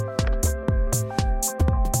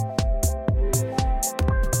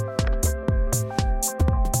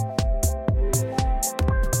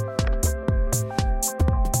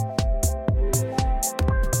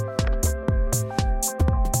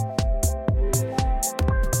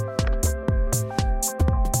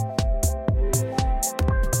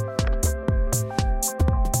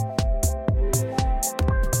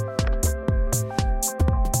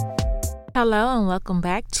Hello and welcome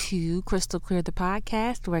back to Crystal Clear, the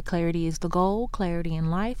podcast where clarity is the goal, clarity in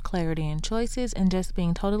life, clarity in choices, and just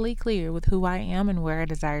being totally clear with who I am and where I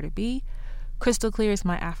desire to be. Crystal clear is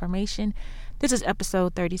my affirmation. This is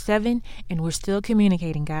episode 37 and we're still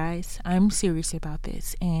communicating, guys. I'm serious about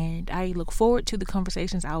this and I look forward to the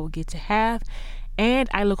conversations I will get to have, and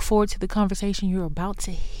I look forward to the conversation you're about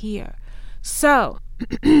to hear. So,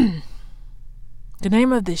 the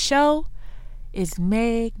name of the show is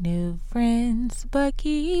Make New Friends, but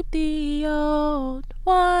keep the old.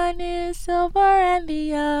 One is silver and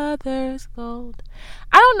the other's gold.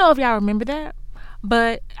 I don't know if y'all remember that,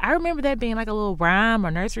 but I remember that being like a little rhyme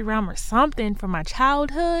or nursery rhyme or something from my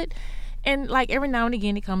childhood. And like every now and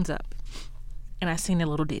again it comes up. And I sing a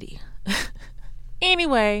little ditty.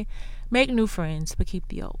 Anyway, Make New Friends, but keep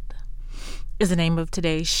the old is the name of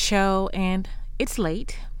today's show. And it's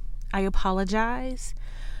late. I apologize.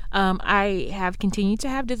 I have continued to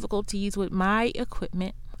have difficulties with my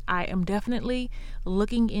equipment. I am definitely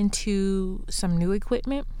looking into some new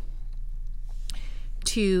equipment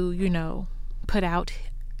to, put out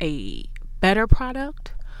a better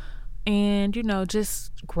product and,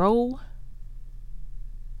 just grow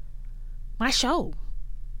my show,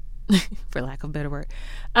 for lack of a better word.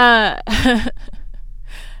 To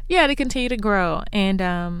continue to grow. And,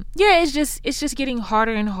 it's just getting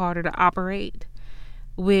harder and harder to operate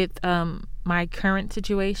with my current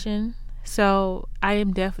situation. So I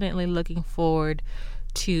am definitely looking forward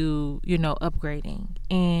to upgrading,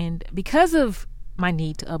 and because of my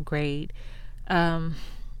need to upgrade,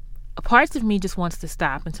 parts of me just wants to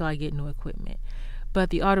stop until I get new equipment,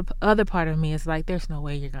 but the other part of me is like, there's no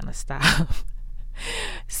way you're gonna stop.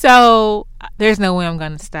 So there's no way I'm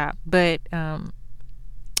gonna stop, but I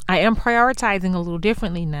am prioritizing a little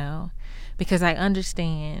differently now because I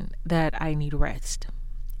understand that I need rest.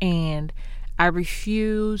 And I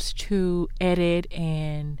refuse to edit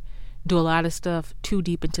and do a lot of stuff too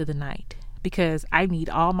deep into the night because I need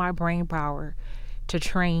all my brain power to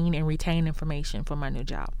train and retain information for my new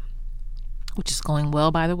job, which is going well,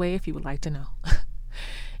 by the way, if you would like to know.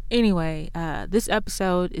 Anyway, this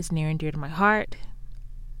episode is near and dear to my heart.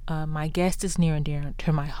 My guest is near and dear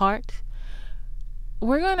to my heart.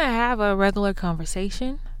 We're going to have a regular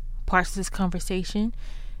conversation. Parts of this conversation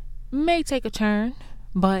may take a turn,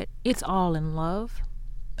 but it's all in love.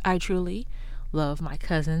 I truly love my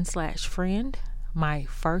cousin / friend, my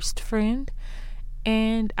first friend,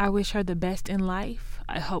 and I wish her the best in life.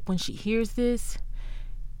 I hope when she hears this,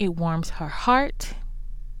 it warms her heart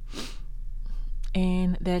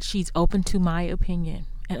and that she's open to my opinion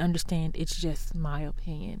and understand it's just my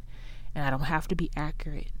opinion. And I don't have to be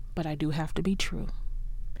accurate, but I do have to be true.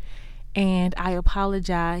 And I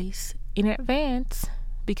apologize in advance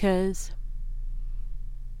because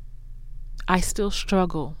I still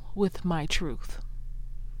struggle with my truth.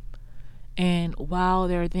 And while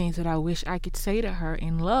there are things that I wish I could say to her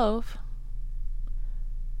in love,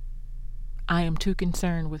 I am too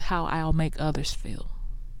concerned with how I'll make others feel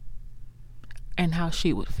and how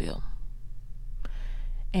she would feel.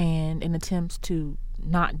 And in attempts to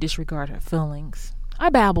not disregard her feelings, I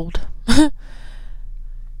babbled.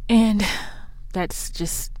 And that's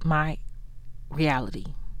just my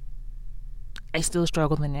reality. I still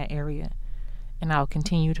struggle in that area. And I'll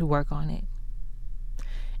continue to work on it.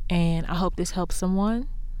 And I hope this helps someone.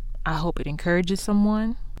 I hope it encourages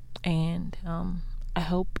someone. And I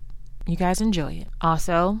hope you guys enjoy it.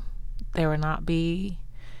 Also, there will not be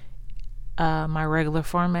my regular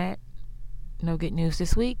format. No good news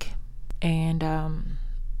this week. And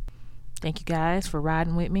thank you guys for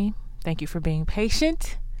riding with me. Thank you for being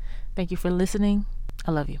patient. Thank you for listening.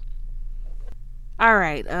 I love you. All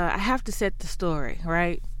right. I have to set the story,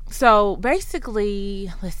 right? So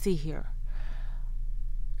basically, let's see here.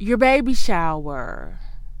 Your baby shower.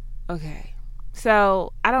 Okay.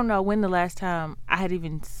 So I don't know when the last time I had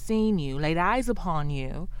even seen you, laid eyes upon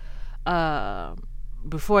you,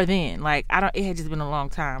 before then. It had just been a long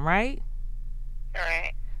time, right?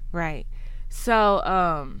 Right.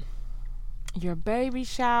 So, your baby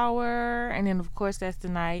shower, and then of course that's the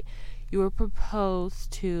night you were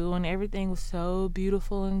proposed to, and everything was so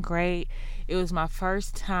beautiful and great. It was my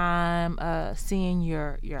first time seeing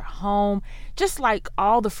your home, just like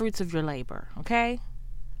all the fruits of your labor, okay?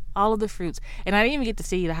 All of the fruits. And I didn't even get to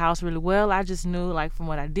see the house really well. I just knew, from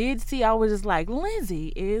what I did see, I was just like,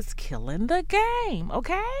 Lindsay is killing the game,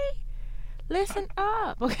 okay? Listen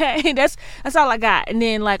up, okay? That's all I got. And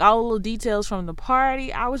then, all the little details from the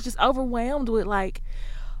party, I was just overwhelmed with,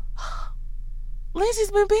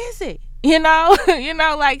 Lindsay's been busy. You know,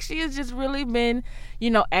 like she has just really been,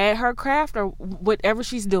 at her craft or whatever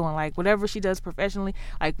she's doing, like whatever she does professionally.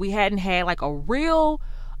 Like we hadn't had like a real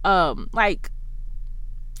good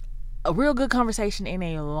conversation in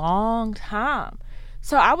a long time.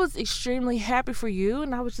 So I was extremely happy for you,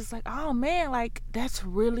 and I was just like, oh man, like that's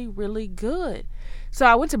really, really good. So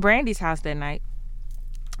I went to Brandy's house that night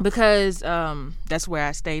because that's where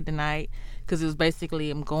I stayed the night. Because it was basically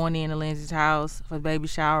I'm going into Lindsay's house for the baby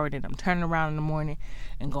shower, and then I'm turning around in the morning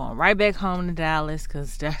and going right back home to Dallas,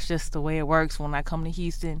 because that's just the way it works when I come to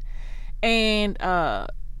Houston. And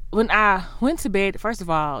when I went to bed, first of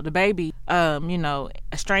all, the baby, a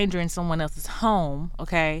stranger in someone else's home,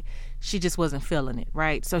 okay, she just wasn't feeling it,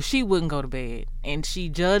 right? So she wouldn't go to bed, and she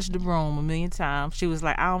judged the room a million times. She was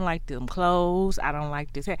like, I don't like them clothes. I don't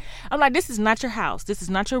like this. I'm like, this is not your house. This is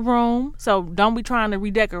not your room. So don't be trying to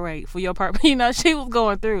redecorate for your purpose. She was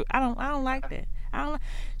going through. I don't like that.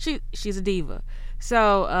 She's a diva.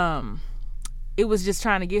 So it was just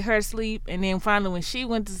trying to get her to sleep, and then finally when she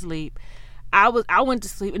went to sleep, I went to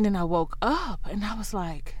sleep, and then I woke up, and I was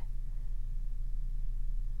like,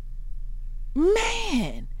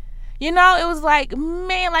 man. It was like,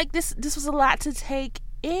 man, like this was a lot to take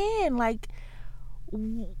in. Like,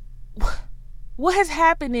 what has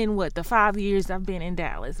happened in the 5 years I've been in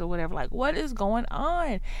Dallas or whatever? Like, what is going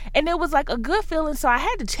on? And it was like a good feeling. So I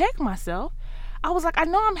had to check myself. I was like, I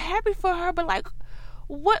know I'm happy for her, but like,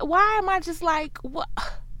 why am I just like, what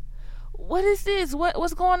is this?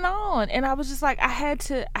 What's going on? And I was just like, I had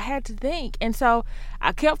to think. And so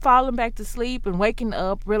I kept falling back to sleep and waking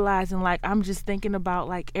up, realizing like I'm just thinking about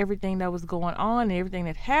like everything that was going on and everything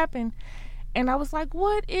that happened. And I was like,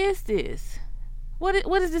 what is this? What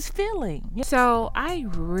is this feeling? So I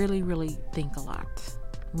really, really think a lot.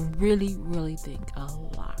 Really, really think a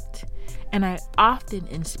lot. And I often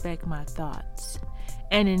inspect my thoughts.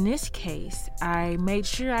 And in this case, I made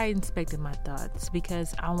sure I inspected my thoughts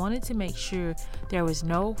because I wanted to make sure there was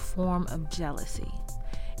no form of jealousy.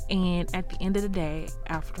 And at the end of the day,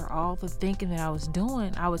 after all the thinking that I was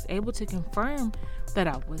doing, I was able to confirm that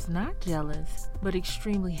I was not jealous, but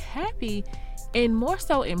extremely happy and more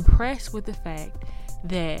so impressed with the fact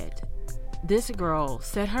that this girl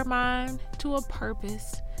set her mind to a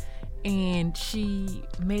purpose and she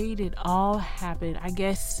made it all happen. I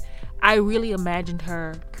guess I really imagined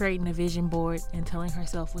her creating a vision board and telling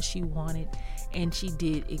herself what she wanted, and she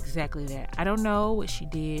did exactly that. I don't know what she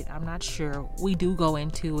did. I'm not sure. We do go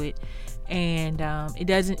into it, and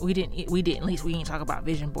we didn't talk about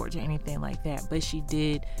vision boards or anything like that, but she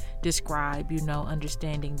did describe,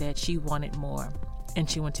 understanding that she wanted more, and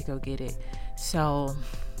she went to go get it. So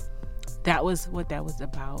that was what that was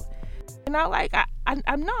about. Like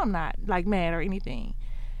I know I'm not like mad or anything,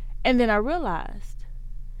 and then I realized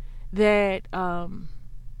that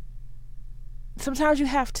sometimes you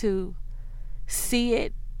have to see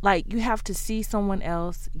it, like you have to see someone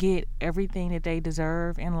else get everything that they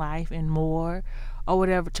deserve in life and more or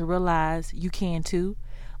whatever to realize you can too.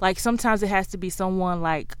 Like sometimes it has to be someone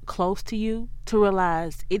like close to you to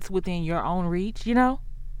realize it's within your own reach, Mm-hmm.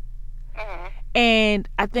 And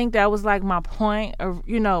I think that was like my point of,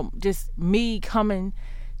 just me coming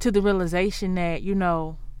to the realization that,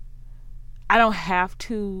 I don't have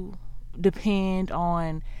to depend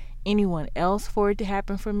on anyone else for it to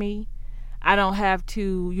happen for me. I don't have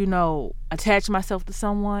to, attach myself to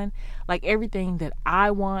someone. Like everything that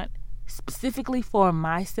I want specifically for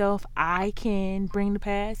myself, I can bring to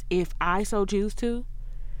pass if I so choose to.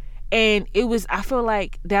 And I feel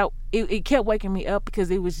like that it kept waking me up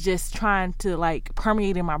because it was just trying to like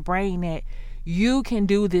permeate in my brain that you can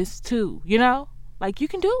do this too, like you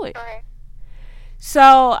can do it. Right.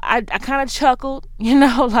 So I kind of chuckled,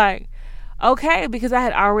 like, okay, because I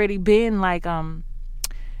had already been like,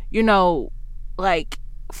 like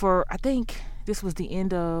for, I think this was the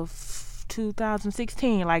end of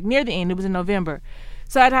 2016, like near the end, it was in November.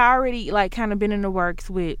 So I'd already like kind of been in the works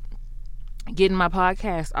with getting my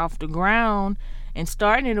podcast off the ground and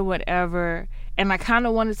starting it or whatever. And I kind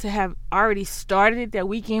of wanted to have already started it that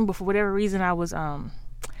weekend, but for whatever reason, I was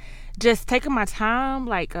just taking my time.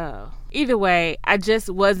 Like either way, I just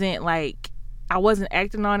wasn't like, I wasn't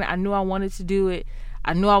acting on it. I knew I wanted to do it.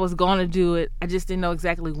 I knew I was going to do it. I just didn't know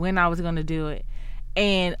exactly when I was going to do it.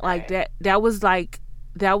 And like that was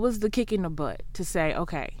the kick in the butt to say,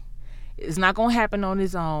 okay, it's not going to happen on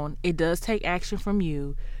its own. It does take action from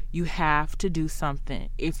you. You have to do something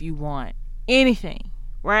if you want anything,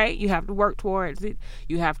 right? You have to work towards it.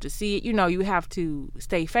 You have to see it. You have to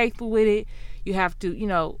stay faithful with it. You have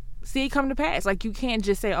to, see it come to pass. Like you can't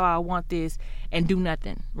just say, oh, I want this and do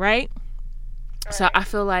nothing, right? So I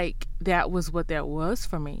feel like that was what that was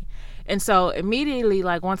for me. And so immediately,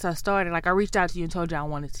 like, once I started, like, I reached out to you and told you I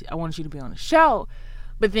wanted you to be on the show.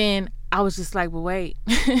 But then I was just like, but wait,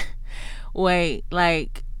 wait,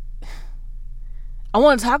 like, I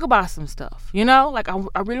want to talk about some stuff, you know? Like,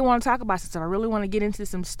 I really want to talk about some stuff. I really want to get into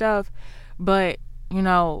some stuff. But, you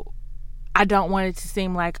know, I don't want it to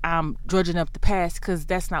seem like I'm drudging up the past, because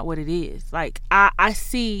that's not what it is. Like, I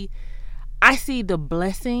see the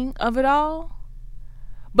blessing of it all.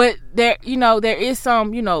 But there is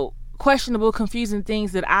some, questionable, confusing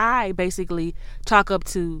things that I basically chalk up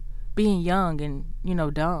to being young and,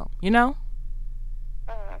 dumb,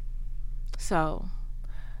 So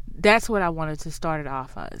that's what I wanted to start it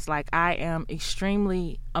off as. Like, I am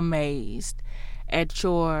extremely amazed at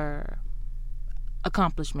your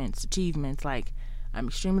accomplishments, achievements. Like, I'm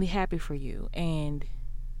extremely happy for you. And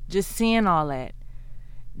just seeing all that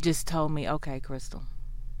just told me, okay, Crystal,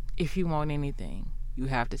 if you want anything, you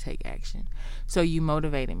have to take action. So you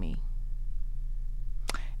motivated me.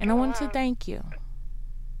 And I wanted to thank you.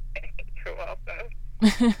 You're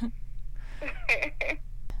welcome.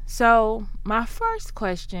 So my first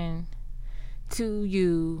question to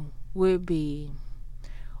you would be,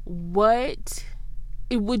 what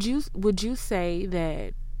would you say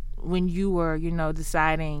that when you were,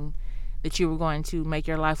 deciding that you were going to make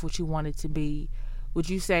your life what you wanted to be, would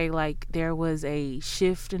you say, like, there was a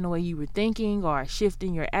shift in the way you were thinking, or a shift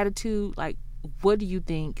in your attitude? Like, what do you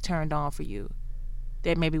think turned on for you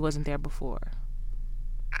that maybe wasn't there before?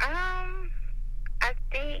 I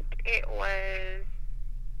think it was,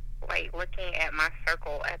 like, looking at my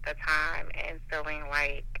circle at the time and feeling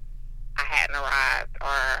like I hadn't arrived,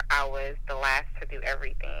 or I was the last to do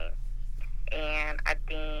everything. And I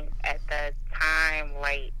think at the time,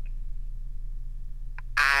 like,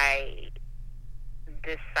 I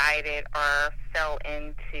decided or fell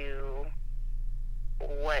into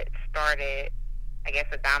what started, I guess,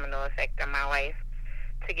 a domino effect in my life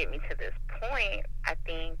to get me to this point. I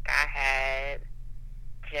think I had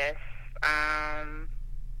just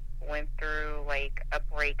went through, like, a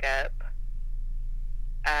breakup.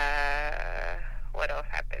 What else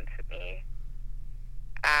happened to me?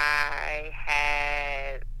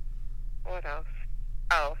 What else?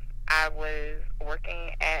 Oh, I was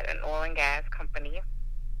working at an oil and gas company,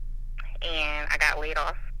 and I got laid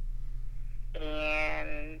off.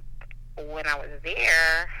 And when I was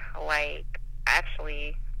there, like,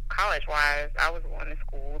 actually, college-wise, I was going to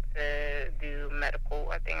school to do medical.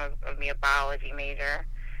 I think I was going to be a biology major.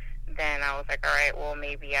 Then I was like, all right, well,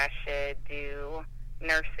 maybe I should do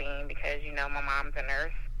nursing because, my mom's a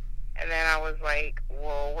nurse. And then I was like,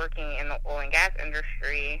 well, working in the oil and gas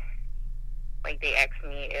industry, like, they asked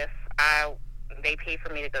me if they paid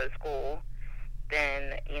for me to go to school,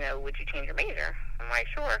 then, would you change your major? I'm like,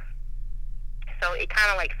 sure. So it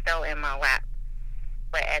kind of, like, fell in my lap.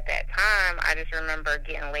 But at that time, I just remember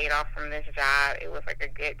getting laid off from this job. It was, like, a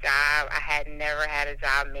good job. I had never had a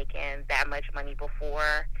job making that much money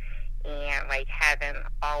before. And, like, having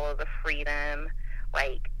all of the freedom,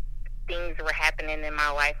 like, things were happening in my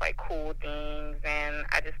life, like, cool things. And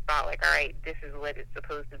I just thought, like, all right, this is what it's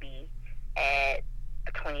supposed to be at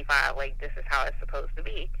 25. Like, this is how it's supposed to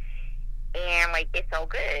be. And, like, it felt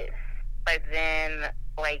good. But then,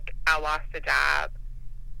 like, I lost the job.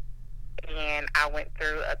 And I went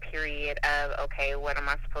through a period of, okay, what am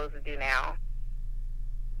I supposed to do now?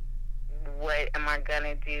 What am I going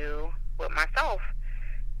to do with myself?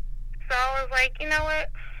 So I was like, you know what?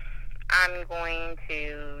 I'm going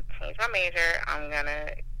to change my major. I'm going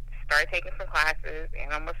to start taking some classes,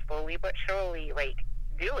 and I'm going to slowly but surely, like,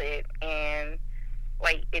 do it. And,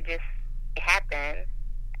 like, it happened.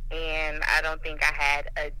 And I don't think I had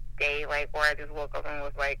a day, like, where I just woke up and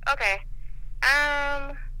was like, okay,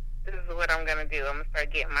 this is what I'm going to do. I'm going to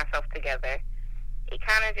start getting myself together. It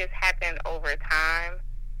kind of just happened over time.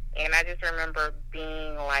 And I just remember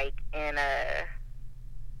being, like, in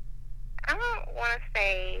I don't want to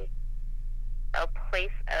say a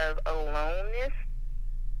place of aloneness,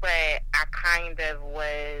 but I kind of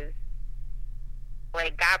was,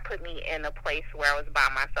 like, God put me in a place where I was by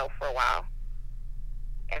myself for a while.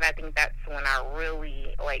 And I think that's when I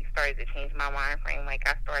really, like, started to change my mind frame. Like,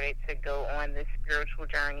 I started to go on this spiritual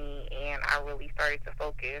journey, and I really started to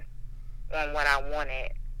focus on what I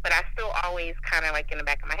wanted. But I still always kind of, like, in the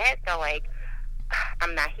back of my head felt like,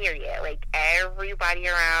 I'm not here yet. Like, everybody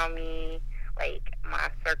around me, like, my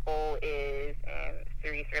circle is in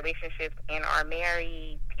serious relationships and are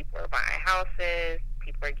married. People are buying houses.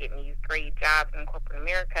 People are getting these great jobs in corporate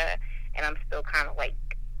America. And I'm still kind of, like,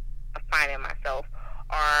 finding myself.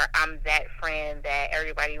 Or I'm that friend that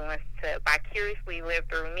everybody wants to vicariously live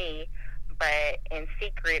through me, but in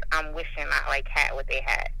secret, I'm wishing I like had what they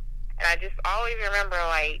had. And I just always remember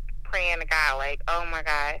like praying to God, like, oh my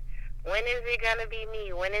God, when is it gonna be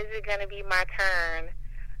me? When is it gonna be my turn?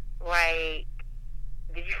 Like,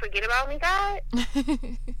 did you forget about me, God?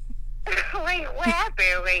 Like, what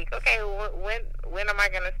happened? Like, okay, when am I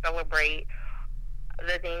gonna celebrate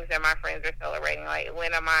the things that my friends are celebrating? Like,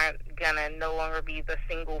 when am I gonna no longer be the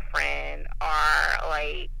single friend, or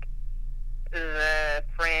like the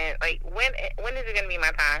friend? Like, when is it gonna be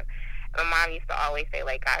my time? My mom used to always say,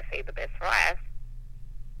 like, God saved the best for last.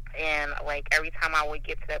 And like every time I would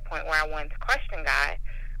get to that point where I wanted to question God,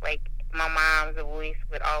 like my mom's voice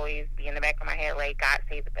would always be in the back of my head, like, God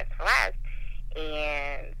saved the best for last.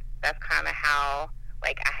 And that's kind of how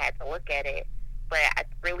like I had to look at it. But I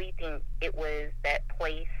really think it was that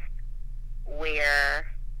place where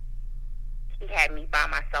he had me by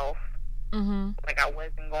myself. Mm-hmm. Like, I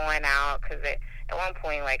wasn't going out, because at one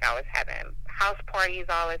point, like, I was having house parties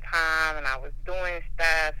all the time, and I was doing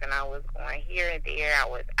stuff, and I was going here and there. I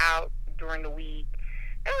was out during the week.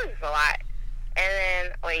 It was just a lot. And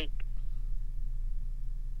then, like,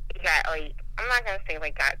 it got, like, I'm not going to say,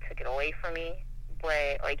 like, God took it away from me,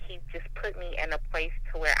 but, like, he just put me in a place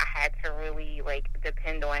to where I had to really, like,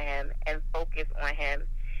 depend on him and focus on him.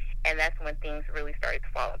 And that's when things really started to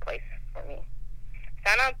fall in place for me.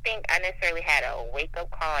 So I don't think I necessarily had a wake-up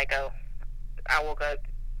call, like, oh, I woke up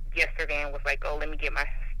yesterday and was like, oh, let me get my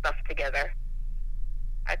stuff together.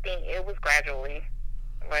 I think it was gradually,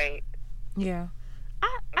 like, yeah.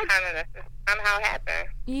 that's kind of how it happened.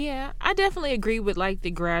 Yeah, I definitely agree with, like, the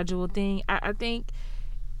gradual thing. I think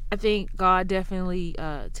God definitely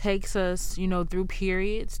takes us, you know, through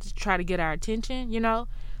periods to try to get our attention, you know,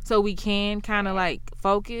 so we can kind of, like,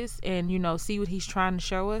 focus and, you know, see what he's trying to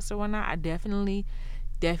show us or whatnot. I definitely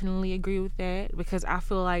agree with that, because I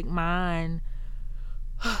feel like mine,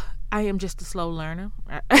 I am just a slow learner.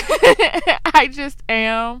 I just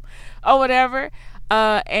am, or whatever.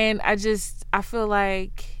 And I feel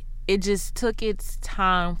like it just took its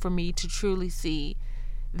time for me to truly see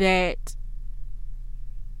that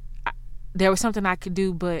there was something I could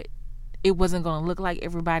do, but it wasn't going to look like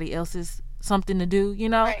everybody else's something to do, you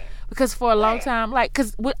know? Right. Because for a long time, like,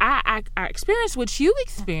 because what I experienced what you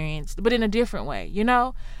experienced, but in a different way, you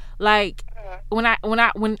know? Like, when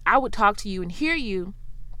I would talk to you and hear you,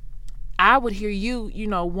 I would hear you, you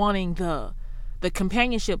know, wanting the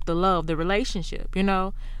companionship, the love, the relationship, you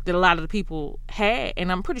know, that a lot of the people had.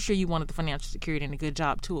 And I'm pretty sure you wanted the financial security and a good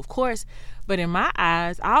job too, of course. But in my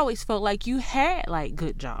eyes, I always felt like you had, like,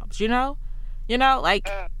 good jobs, you know, like,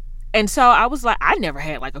 and so I was like, I never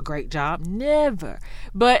had, like, a great job, never.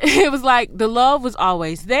 But it was like the love was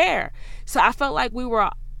always there. So I felt like we were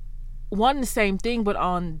wanting the same thing, but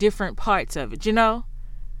on different parts of it, you know,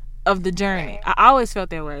 of the journey. I always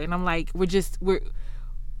felt that way. And I'm like, we're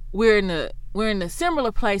in a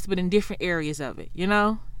similar place, but in different areas of it, you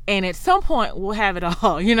know? And at some point we'll have it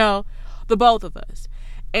all, you know, the both of us.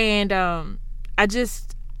 And I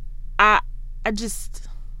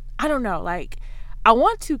don't know, like, I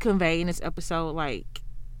want to convey in this episode, like,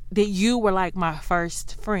 that you were, like, my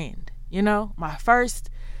first friend, you know, my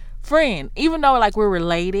first friend. Even though, like, we're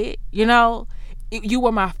related, you know, you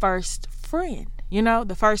were my first friend, you know,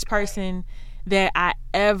 the first person that I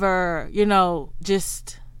ever, you know,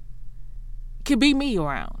 just could be me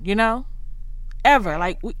around, you know, ever.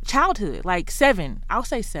 Like, childhood, like 7, I'll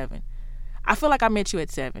say 7. I feel like I met you at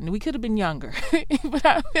 7. We could have been younger, but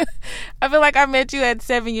I feel like I met you at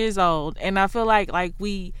 7 years old, and I feel like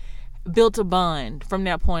we built a bond from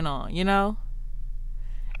that point on, you know.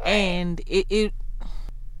 And it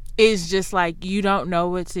is just like, you don't know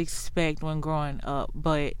what to expect when growing up,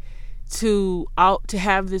 but to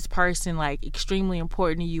have this person, like, extremely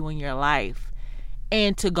important to you in your life,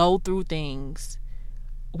 and to go through things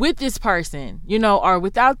with this person, you know, or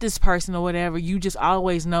without this person or whatever, you just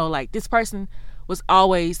always know, like, this person was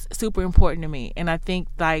always super important to me. And I think,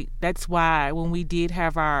 like, that's why when we did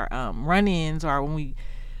have our run-ins, or when we,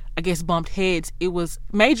 I guess, bumped heads, it was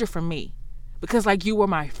major for me, because, like, you were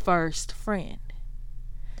my first friend.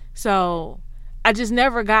 So I just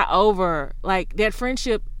never got over, like, that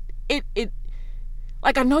friendship. It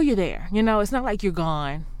like, I know you're there, you know, it's not like you're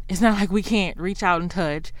gone. It's not like we can't reach out and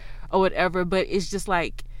touch or whatever, but it's just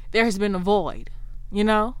like there has been a void, you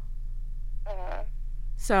know?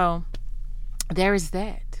 So there is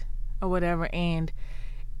that or whatever. And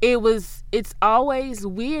it's always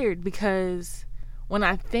weird, because when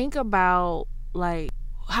I think about, like,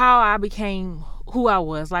 how I became who I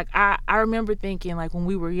was, like, I remember thinking, like, when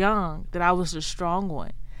we were young, that I was the strong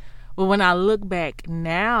one. But when I look back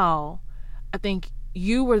now, I think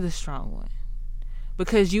you were the strong one.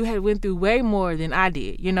 because you had went through way more than I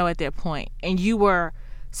did, you know, at that point. And you were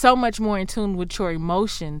so much more in tune with your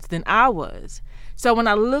emotions than I was. So when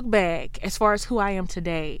I look back, as far as who I am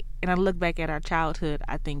today, and I look back at our childhood,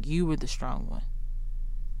 I think you were the strong one.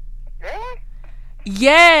 Really?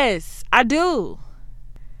 Yes, I do.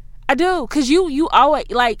 I do. Because you always,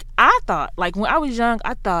 like, I thought, like, when I was young,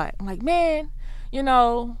 I thought, like, man, you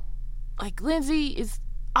know, like, Lindsay is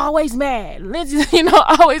always mad. Lindsay's, you know,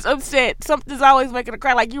 always upset. Something's always making her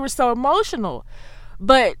cry. Like, you were so emotional.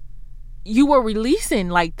 But you were releasing,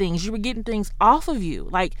 like, things. You were getting things off of you.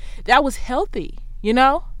 Like, that was healthy, you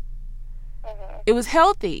know? Mm-hmm. It was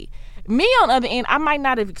healthy. Me, on the other end, I might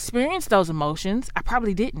not have experienced those emotions. I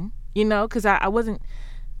probably didn't, you know, because I was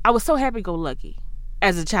so happy-go-lucky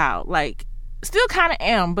as a child. Like, still kind of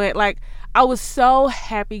am, but, like, I was so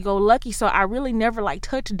happy-go-lucky, so I really never, like,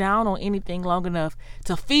 touched down on anything long enough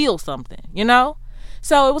to feel something, you know?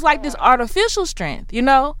 So it was like this artificial strength, you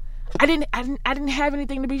know? I didn't have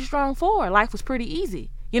anything to be strong for. Life was pretty easy,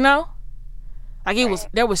 you know? Like,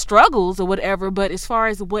 there was struggles or whatever, but as far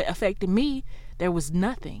as what affected me, there was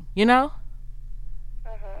nothing, you know?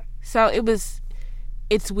 Mm-hmm. So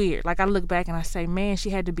it's weird. Like, I look back and I say, man,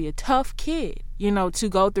 she had to be a tough kid, you know, to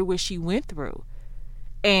go through what she went through.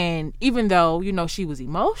 And even though, you know, she was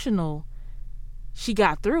emotional, she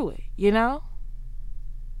got through it, you know?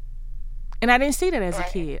 And I didn't see that as a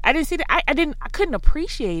kid. I didn't see that. I couldn't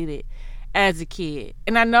appreciate it as a kid.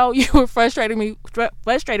 And I know you were frustrated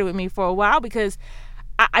with me for a while because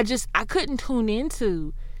I couldn't tune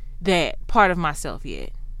into that part of myself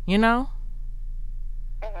yet, you know?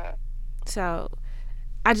 Mm-hmm. So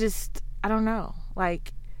I don't know.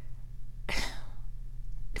 Like,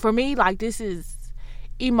 for me, like, this is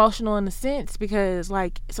emotional in a sense because,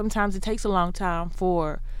 like, sometimes it takes a long time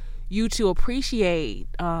for you to appreciate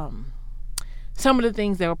some of the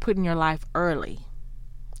things that were put in your life early,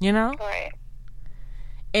 you know? Right.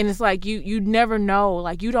 And it's like you never know,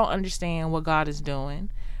 like, you don't understand what God is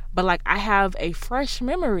doing. But, like, I have a fresh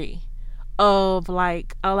memory of,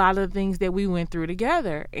 like, a lot of the things that we went through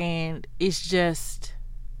together. And it's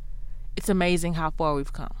amazing how far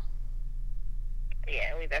we've come.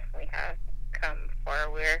 Yeah, we definitely have come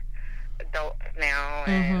far. We're adults now,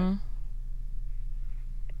 and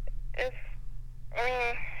it's, I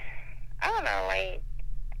mean, I don't know, like,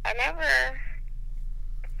 I never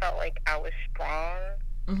felt like I was strong.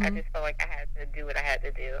 I just felt like I had to do what I had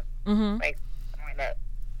to do. Like, growing up,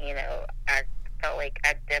 you know, I felt like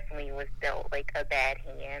I definitely was dealt, like, a bad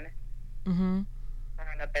hand growing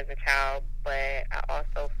up as a child, but I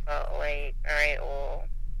also felt like, all right, well,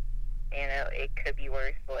 you know, it could be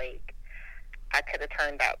worse. Like, I could have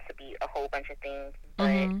turned out to be a whole bunch of things, but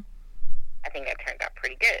I think I turned out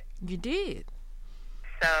pretty good. You did.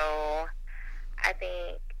 So I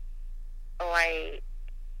think, like,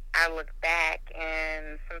 I look back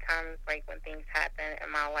and sometimes, like, when things happen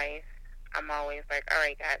in my life, I'm always like, all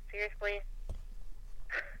right, God, seriously?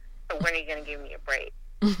 When are you going to give me a break?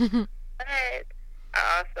 But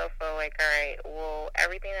I also feel like, all right, well,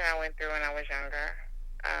 everything that I went through when I was younger,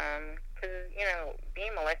 because, you know,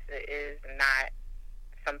 being molested is not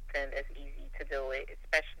something that's easy to deal with,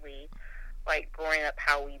 especially, like, growing up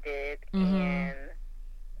how we did. And,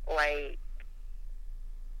 like,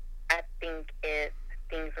 I think if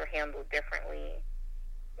things were handled differently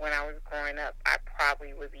when I was growing up, I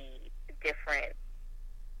probably would be different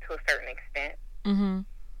to a certain extent.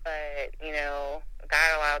 But, you know,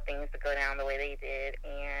 God allowed things to go down the way they did.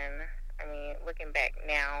 And, I mean, looking back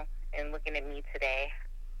now and looking at me today,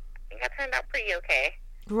 I think I turned out pretty okay.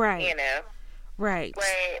 Right. You know? Right.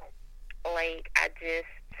 But, like, I guess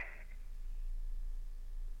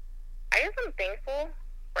I'm thankful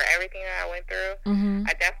for everything that I went through.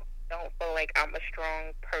 I definitely don't feel like I'm a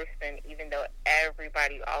strong person, even though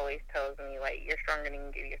everybody always tells me, like, you're stronger than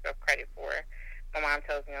you give yourself credit for. My mom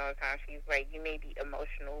tells me all the time, she's like, you may be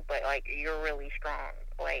emotional, but, like, you're really strong.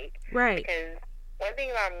 Like, right. Because one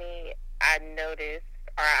thing about me I noticed,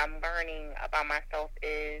 or I'm learning about myself,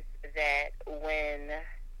 is that when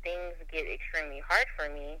things get extremely hard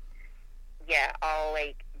for me, yeah, I'll,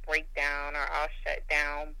 like, break down or I'll shut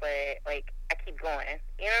down, but, like, I keep going.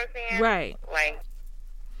 You know what I'm saying? Right. Like,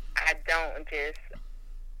 I don't just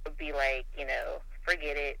be like, you know,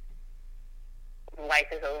 forget it. Life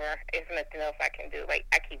is over. There's nothing else I can do. Like,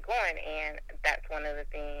 I keep going, and that's one of the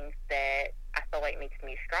things that I feel like makes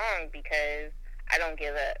me strong because I don't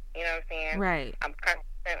give up. You know what I'm saying? Right. I'm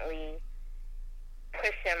constantly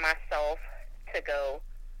pushing myself to go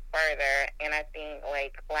further, and I think,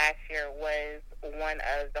 like, last year was one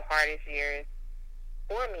of the hardest years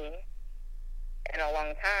for me in a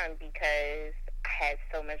long time because I had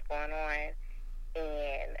so much going on,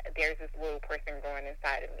 and there's this little person growing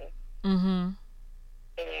inside of me. Mm-hmm.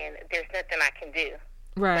 And there's nothing I can do.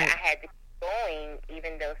 Right. But I had to keep going,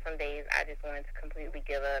 even though some days I just wanted to completely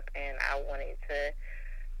give up and I wanted to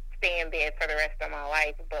stay in bed for the rest of my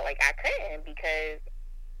life. But, like, I couldn't because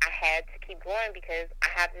I had to keep going because I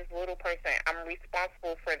have this little person. I'm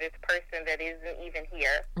responsible for this person that isn't even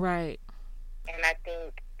here. Right. And I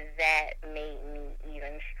think that made me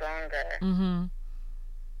even stronger. Mm-hmm.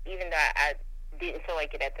 Even though I didn't feel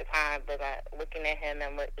like it at the time, but looking at him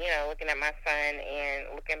and looking at my son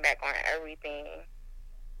and looking back on everything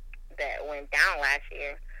that went down last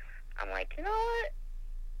year, I'm like, you know what?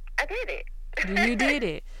 I did it. You did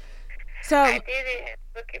it. So I did it.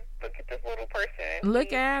 Look at this little person.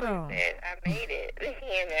 Look at him. I made it.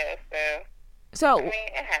 So I mean,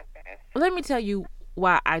 it happens. Let me tell you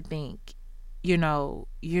why I think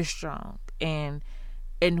you're strong, and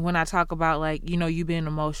when I talk about, like, you being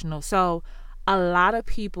emotional. So a lot of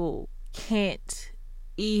people can't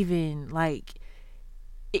even, like,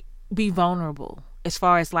 be vulnerable as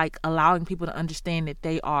far as, like, allowing people to understand that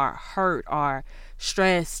they are hurt or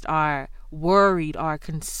stressed or worried or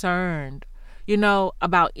concerned,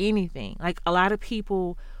 about anything. Like, a lot of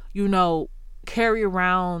people, carry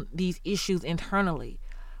around these issues internally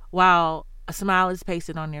while a smile is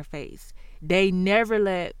pasted on their face. They never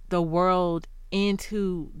let the world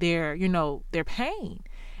into their pain.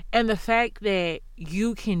 And the fact that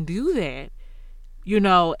you can do that,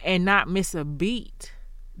 and not miss a beat,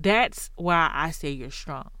 that's why I say you're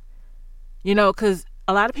strong. Because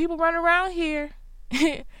a lot of people run around here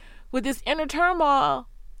with this inner turmoil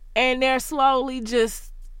and they're slowly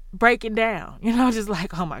just breaking down, just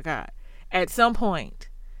like, oh my God. At some point,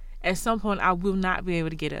 I will not be able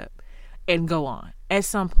to get up and go on. At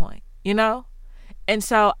some point, And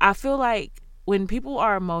so I feel like when people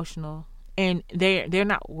are emotional and they're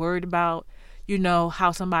not worried about,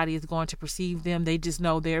 how somebody is going to perceive them, they just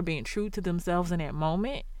know they're being true to themselves in that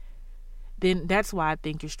moment, then that's why I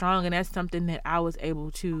think you're strong. And that's something that I was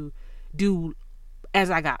able to do as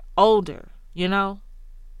I got older,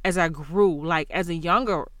 as I grew. Like, as a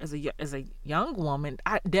young woman,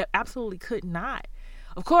 I absolutely could not.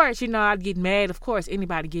 Of course, I'd get mad. Of course,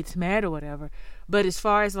 anybody gets mad or whatever. But as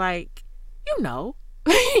far as, like, I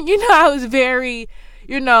was very,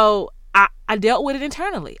 I dealt with it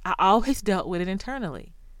internally. I always dealt with it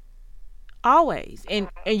internally. Always. And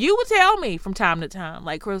you would tell me from time to time,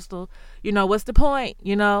 like, Crystal, what's the point?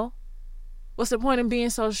 What's the point in being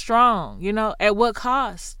so strong? At what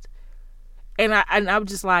cost? And I'm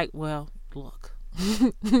just like, well, look,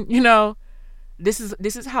 this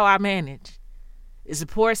is how I manage. It's a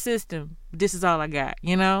poor system. But this is all I got.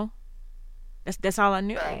 That's all I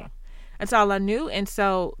knew. That's all I knew. And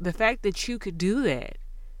so the fact that you could do that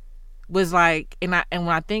was like, and when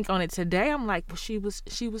I think on it today, I'm like, well, she was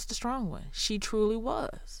the strong one. She truly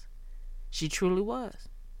was. She truly was.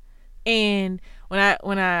 And when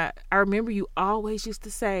I remember you always used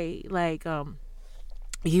to say, like,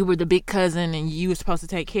 you were the big cousin and you were supposed to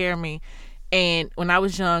take care of me. And when I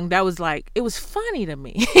was young, that was like, it was funny to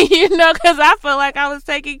me, because I felt like I was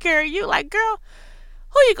taking care of you. Like, girl,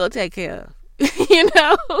 who you gonna take care of?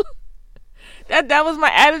 That was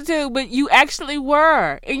my attitude. But you actually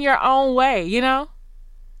were in your own way,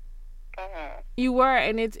 You were,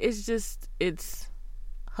 and it's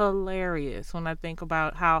hilarious when I think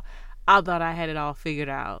about how I thought I had it all figured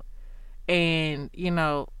out, and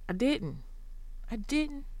I didn't.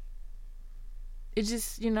 It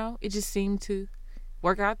just seemed to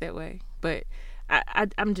work out that way. But I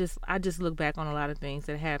just look back on a lot of things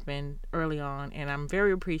that happened early on, and I'm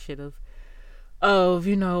very appreciative of,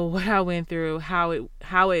 what I went through, how it,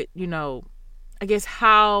 I guess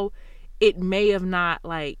how it may have not,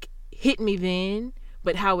 like, hit me then,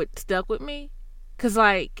 but how it stuck with me. 'Cause,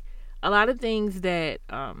 like, a lot of things that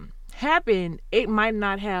happened, it might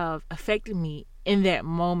not have affected me in that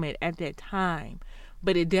moment at that time,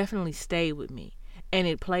 but it definitely stayed with me, and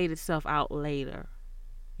it played itself out later,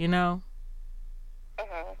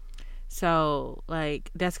 So, like,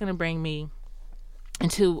 that's gonna bring me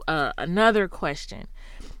into another question.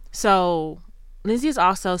 So, Lindsay is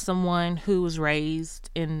also someone who was raised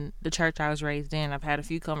in the church I was raised in. I've had a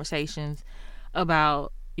few conversations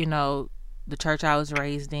about, the church I was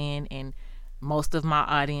raised in, and most of my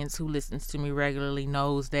audience who listens to me regularly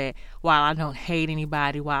knows that while I don't hate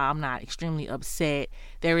anybody, while I'm not extremely upset,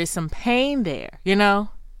 there is some pain there,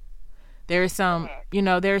 There is some,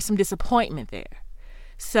 there is some disappointment there.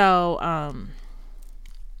 So,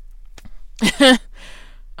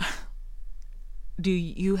 do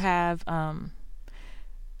you have,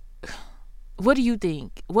 What do you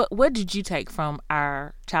think? What did you take from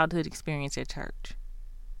our childhood experience at church?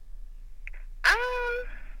 I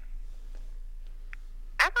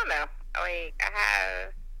don't know. Like, I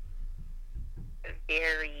have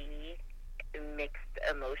very mixed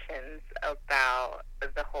emotions about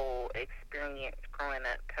the whole experience growing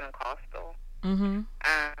up Pentecostal. Mm-hmm.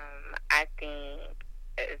 I think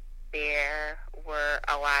there were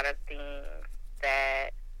a lot of things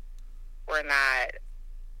that were not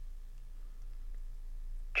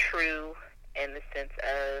true in the sense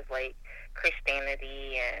of, like,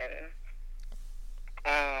 Christianity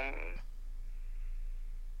and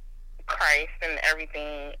Christ and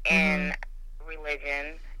everything, and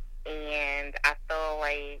religion. And I feel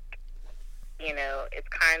like, you know, it's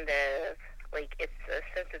kind of like it's a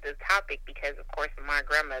sensitive topic because, of course, my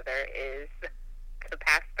grandmother is the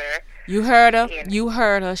pastor. You heard her. You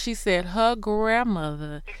heard her. She said her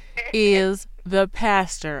grandmother is the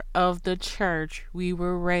pastor of the church we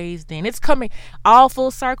were raised in. It's coming all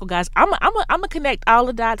full circle, guys. I'm a connect all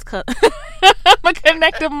the dots. I'm a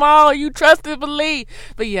connect them all. You trust and believe.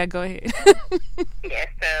 But yeah, go ahead. Yeah.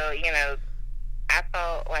 So, you know, I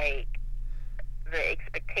felt like the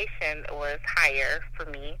expectation was higher for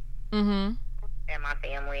me and my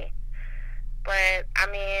family. But I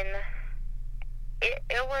mean,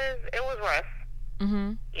 it was rough.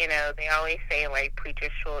 You know, they always say, like,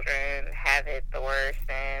 preachers' children have it the worst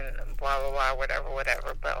and blah blah blah,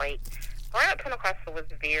 whatever. But, like, growing up Pentecostal was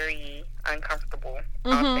very uncomfortable.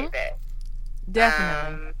 I'll say that.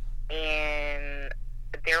 Definitely. And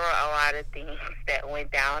there were a lot of things that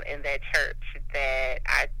went down in that church that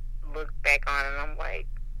I look back on and I'm like,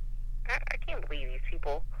 I can't believe these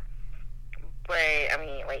people. But, I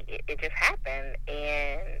mean, like, it just happened.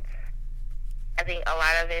 And I think a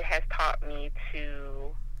lot of it has taught me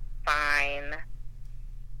to find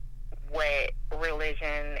what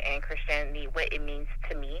religion and Christianity, what it means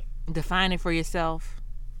to me. Define it for yourself.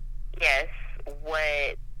 Yes,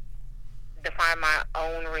 define my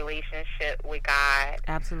own relationship with God.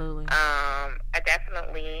 Absolutely. I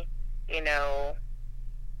definitely, you know,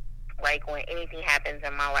 like, when anything happens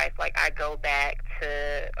in my life, like, I go back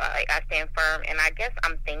to, like, I stand firm, and I guess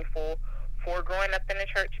I'm thankful for growing up in the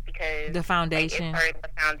church because the foundation, like, it started the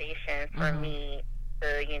foundation for me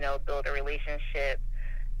to, you know, build a relationship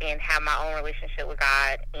and have my own relationship with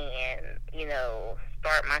God and, you know,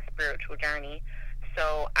 start my spiritual journey.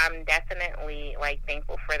 So I'm definitely, like,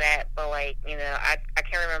 thankful for that. But, like, you know, I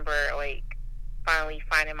can remember, like, finally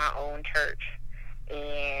finding my own church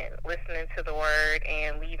and listening to the word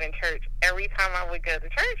and leaving church every time I would go to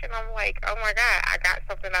church. And I'm like, oh, my God, I got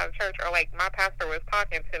something out of church. Or, like, my pastor was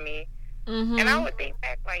talking to me. And I would think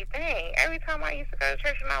back, like, dang, every time I used to go to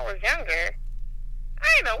church when I was younger, I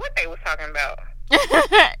didn't know what they was talking about.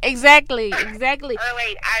 Exactly. Or,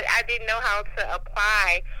 like, I didn't know how to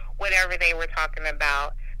apply whatever they were talking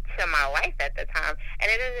about to my life at the time. And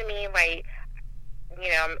it doesn't mean, like, you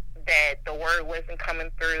know, that the word wasn't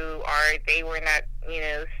coming through or they were not, you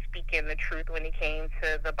know, speaking the truth when it came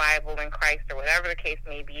to the Bible and Christ or whatever the case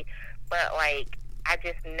may be. But, like, I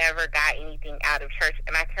just never got anything out of church.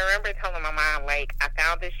 And I can remember telling my mom, like, I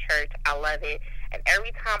found this church, I love it, and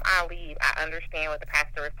every time I leave, I understand what the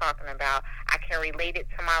pastor is talking about. I can relate it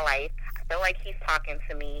to my life. I feel like he's talking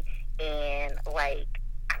to me, and, like,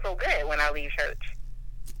 I feel good when I leave church.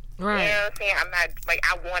 Right. You know what I'm saying? I'm not, like,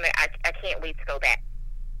 I can't wait to go back.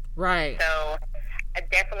 Right. So I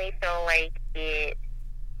definitely feel like it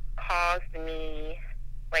caused me,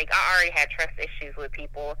 like, I already had trust issues with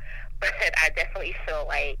people, but I definitely feel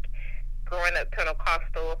like growing up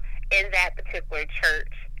Pentecostal in that particular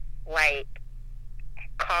church, like,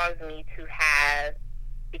 caused me to have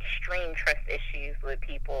extreme trust issues with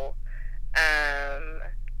people.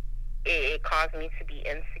 It caused me to be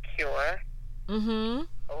insecure.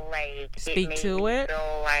 Like, Speak it made to me it.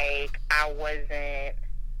 feel like I wasn't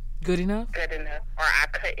Good enough, or I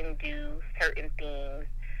couldn't do certain things.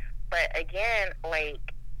 But again, like,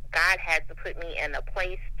 God had to put me in a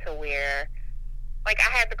place to where, like, I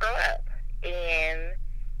had to grow up. And,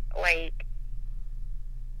 like,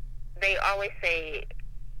 they always say,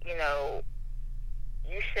 you know,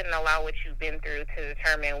 you shouldn't allow what you've been through to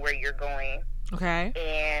determine where you're going. Okay.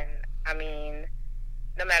 And, I mean,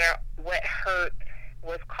 no matter what hurt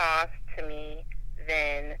was caused to me,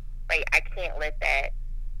 then, like, I can't let that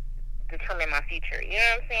determine my future. You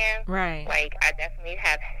know what I'm saying? Right. Like, I definitely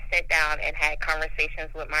have sat down and had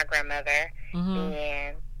conversations with my grandmother,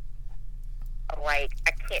 and, like,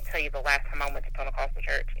 I can't tell you the last time I went to Pentecostal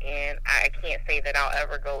church, and I can't say that I'll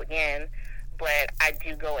ever go again, but I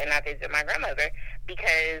do go and I visit my grandmother,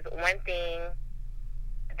 because one thing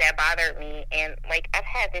that bothered me. And, like, I've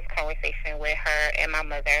had this conversation with her and my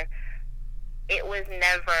mother. It was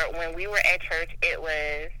never, when we were at church, it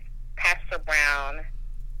was Pastor Brown,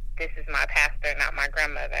 this is my pastor, not my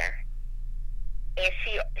grandmother. And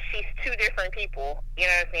she's two different people. You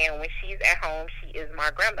know what I'm saying? When she's at home, she is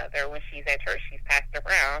my grandmother. When she's at church, she's Pastor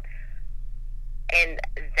Brown. And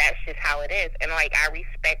that's just how it is. And, like, I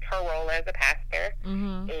respect her role as a pastor.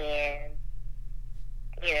 Mm-hmm. And,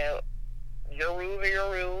 you know, your rules are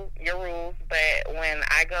your rules. But when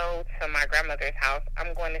I go to my grandmother's house,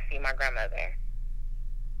 I'm going to see my grandmother.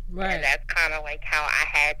 Right. And that's kind of like how I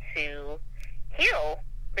had to heal.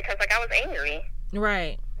 Because, like, I was angry.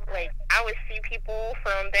 Right. Like, I would see people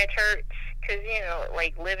from that church, because, you know,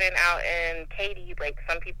 like, living out in Katy, like,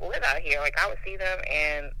 some people live out here. Like, I would see them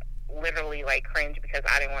and literally, like, cringe because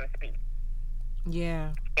I didn't want to speak.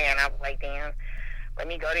 Yeah. And I was like, damn, let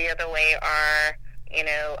me go the other way. Or, you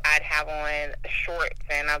know, I'd have on shorts,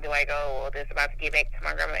 and I'll be like, oh, well, this is about to get back to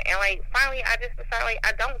my grandma. And, like, finally, I just decided, like,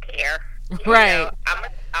 I don't care. Right. You know,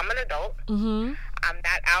 I'm an adult. Mm-hmm. I'm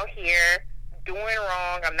not out here doing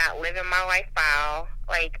wrong. I'm not living my lifestyle.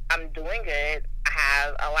 Like, I'm doing good. I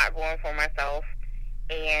have a lot going for myself.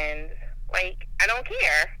 And, like, I don't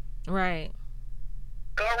care. Right.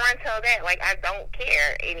 Go run tell that. Like, I don't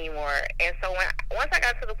care anymore. And so once I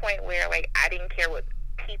got to the point where, like, I didn't care what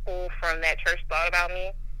people from that church thought about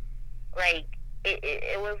me, like,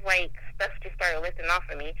 it was like stuff just started lifting off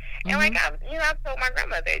of me. And, like, I've told my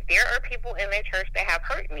grandmother, there are people in that church that have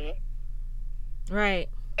hurt me. Right.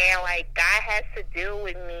 And, like, God has to deal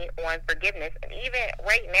with me on forgiveness. And even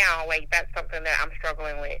right now, like, that's something that I'm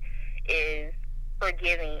struggling with, is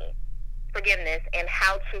forgiveness and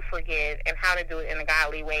how to forgive and how to do it in a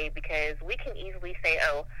godly way. Because we can easily say,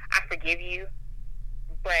 oh, I forgive you.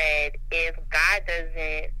 But if God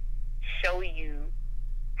doesn't show you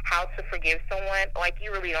how to forgive someone, like,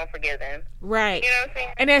 you really don't forgive them. Right. You know what I'm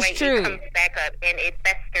saying? And that's like, true. It comes back up and it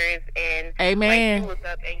festers and Amen. Like, you look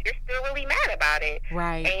up and you're still really mad about it.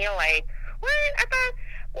 Right. And you're like, what? I thought,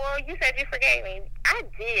 well, you said you forgave me. I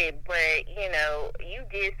did, but, you know, you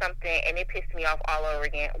did something and it pissed me off all over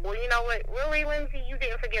again. Well, you know what? Really, Lindsay, you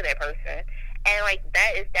didn't forgive that person. And, like,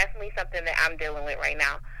 that is definitely something that I'm dealing with right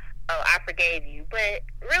now. Oh, I forgave you. But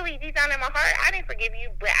really, deep down in my heart, I didn't forgive you,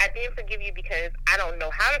 but I didn't forgive you because I don't know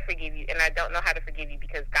how to forgive you, and I don't know how to forgive you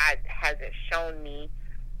because God hasn't shown me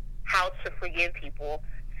how to forgive people.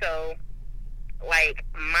 So, like,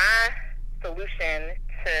 my solution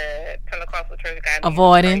to Pentecostal Church of God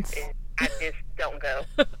avoidance. Is I just don't go.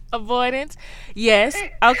 Avoidance. Yes.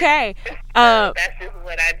 Okay. That's just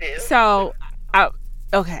what I do. So,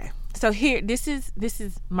 okay. So here, this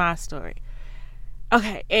is my story.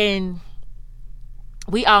 Okay, and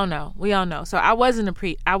we all know. So I wasn't a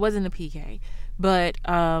PK, but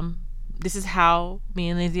this is how me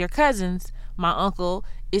and Lindsay are cousins. My uncle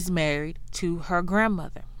is married to her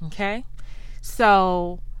grandmother. Okay,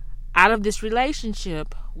 so out of this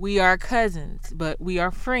relationship, we are cousins, but we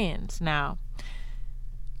are friends now.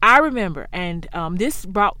 I remember, and this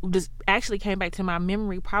actually came back to my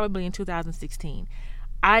memory probably in 2016.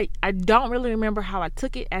 I don't really remember how I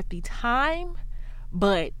took it at the time.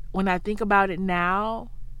 But when I think about it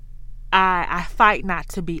now, I fight not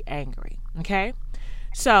to be angry. Okay?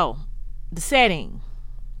 So, the setting.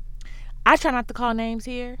 I try not to call names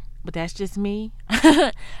here, but that's just me.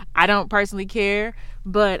 I don't personally care.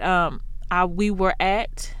 But we were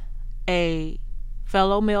at a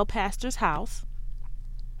fellow male pastor's house.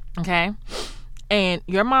 Okay? And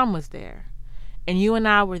your mom was there. And you and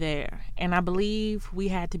I were there. And I believe we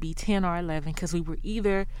had to be 10 or 11 because we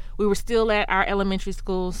were still at our elementary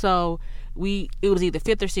school. So it was either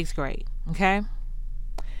 5th or 6th grade. Okay.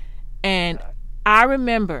 And I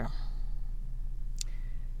remember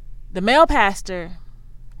the male pastor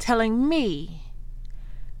telling me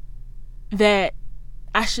that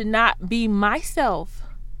I should not be myself,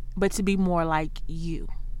 but to be more like you.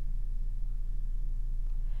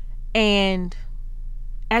 And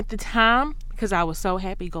at the time, because I was so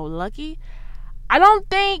happy-go-lucky, I don't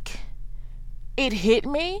think it hit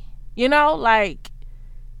me, like,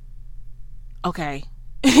 okay,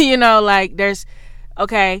 like there's,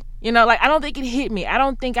 okay, like I don't think it hit me. I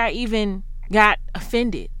don't think I even got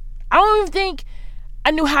offended. I don't even think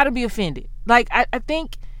I knew how to be offended. Like, I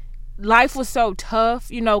think life was so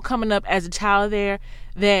tough, coming up as a child there,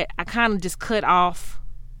 that I kind of just cut off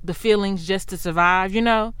the feelings just to survive,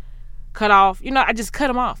 cut off, I just cut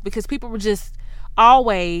them off because people were just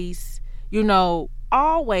always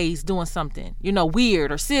doing something,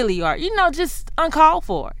 weird or silly or, just uncalled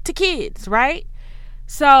for to kids, right?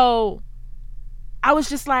 So I was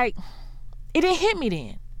just like, it didn't hit me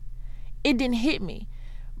then. It didn't hit me.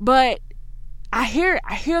 But I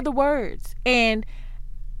hear the words. And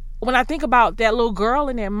when I think about that little girl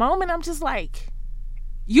in that moment, I'm just like,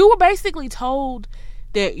 you were basically told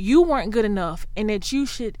that you weren't good enough and that you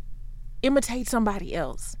should imitate somebody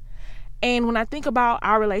else. And when I think about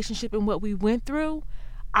our relationship and what we went through,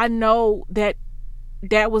 I know that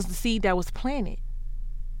that was the seed that was planted.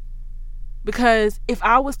 Because if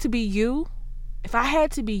I was to be you, if I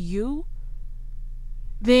had to be you,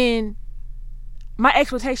 then my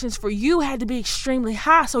expectations for you had to be extremely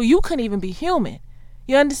high, so you couldn't even be human.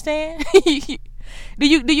 You understand? Do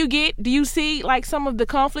you see like some of the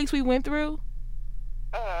conflicts we went through?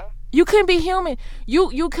 You couldn't be human.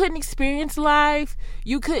 You couldn't experience life.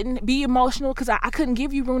 You couldn't be emotional because I couldn't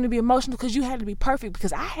give you room to be emotional because you had to be perfect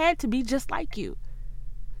because I had to be just like you.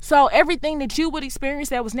 So everything that you would experience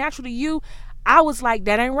that was natural to you, I was like,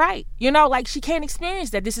 that ain't right. You know, like she can't experience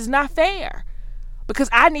that. This is not fair because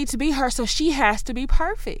I need to be her, so she has to be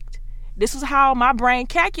perfect. This is how my brain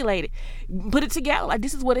calculated, put it together. Like,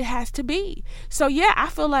 this is what it has to be. So, yeah, I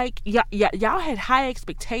feel like y'all had high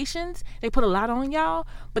expectations. They put a lot on y'all,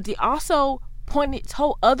 but they also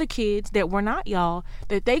told other kids that were not y'all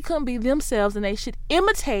that they couldn't be themselves and they should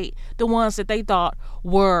imitate the ones that they thought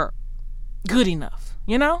were good enough,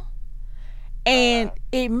 you know? And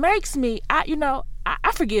it makes me, I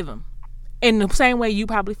forgive them in the same way you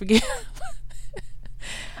probably forgive.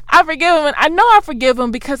 I forgive him, and I know I forgive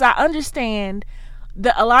him because I understand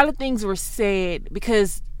that a lot of things were said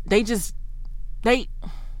because they didn't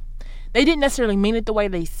necessarily mean it the way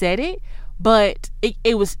they said it, but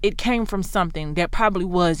it came from something that probably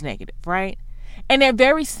was negative, right? And that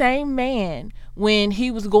very same man, when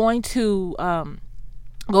he was going to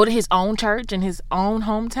go to his own church in his own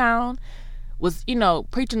hometown, was,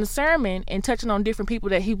 preaching the sermon and touching on different people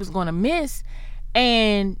that he was going to miss.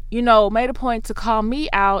 And, made a point to call me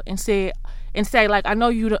out and say like, I know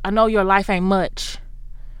your life ain't much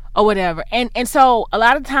or whatever. And so a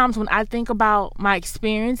lot of times when I think about my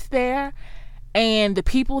experience there and the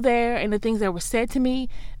people there and the things that were said to me,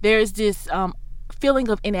 there's this feeling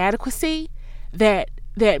of inadequacy that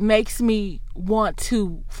makes me want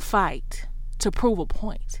to fight to prove a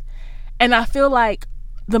point. And I feel like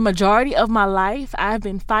the majority of my life, I've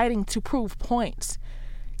been fighting to prove points.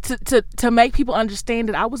 To make people understand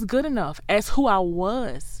that I was good enough as who I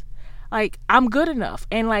was. Like, I'm good enough.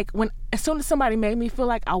 And like, as soon as somebody made me feel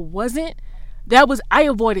like I wasn't, I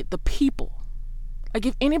avoided the people. Like,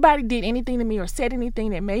 if anybody did anything to me or said anything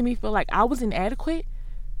that made me feel like I was inadequate,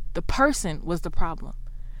 the person was the problem.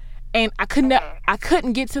 And I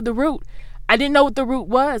couldn't get to the root. I didn't know what the root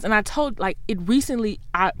was. And I told, like,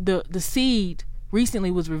 the seed recently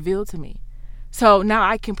was revealed to me. So now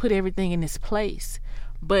I can put everything in its place.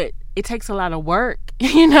 But it takes a lot of work,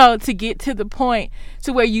 to get to the point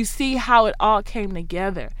to where you see how it all came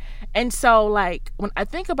together. And so, like, when I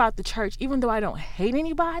think about the church, even though I don't hate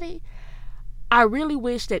anybody, I really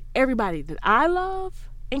wish that everybody that I love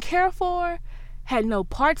and care for had no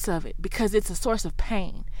parts of it because it's a source of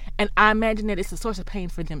pain. And I imagine that it's a source of pain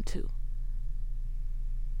for them too.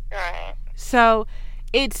 Right. So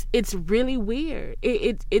it's really weird.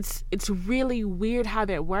 It's really weird how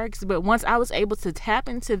that works. But once I was able to tap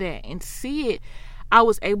into that and see it, I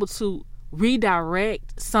was able to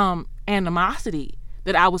redirect some animosity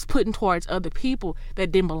that I was putting towards other people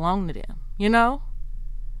that didn't belong to them,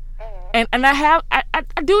 And I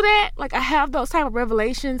do that. Like, I have those type of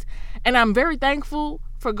revelations, and I'm very thankful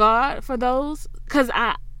for God for those, because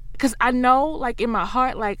I know, like, in my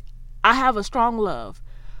heart, like, I have a strong love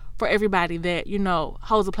for everybody that,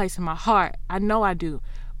 holds a place in my heart. I know I do.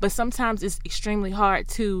 But sometimes it's extremely hard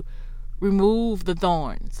to remove the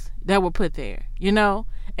thorns that were put there,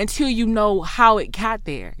 until you know how it got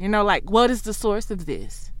there. Like, what is the source of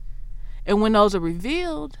this? And when those are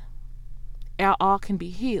revealed, all can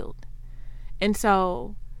be healed. And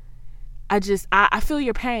so I feel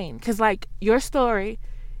your pain, because, like, your story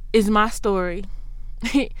is my story,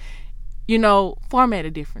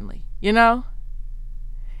 formatted differently,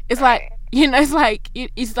 It's like,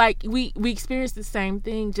 it's like we experience the same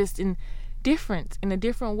thing, just in a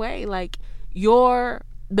different way. Like,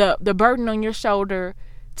 the burden on your shoulder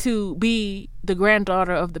to be the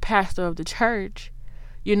granddaughter of the pastor of the church,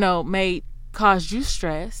 caused you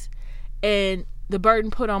stress, and the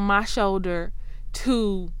burden put on my shoulder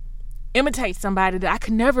to imitate somebody that I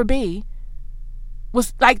could never be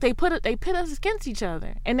was like they put us against each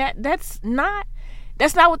other, and that's not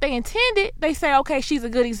what they intended. They say, okay, she's a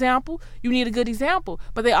good example. You need a good example.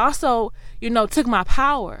 But they also, took my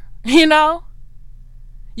power, You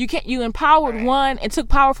empowered one and took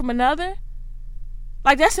power from another.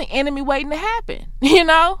 Like, that's an enemy waiting to happen,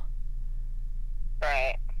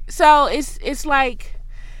 Right. So it's like,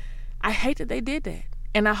 I hate that they did that.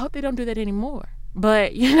 And I hope they don't do that anymore.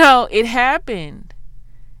 But, it happened.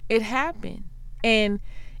 It happened. And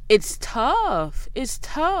it's tough. It's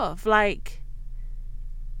tough. Like,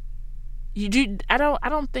 I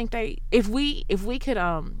don't think if we could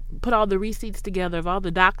put all the receipts together of all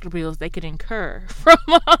the doctor bills they could incur from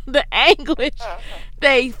all the anguish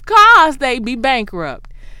they've caused, they'd be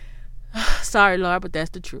bankrupt. Sorry, Lord, but that's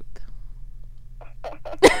the truth.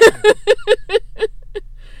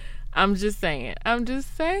 I'm just saying.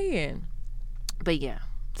 But yeah,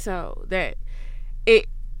 so that I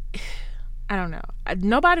don't know.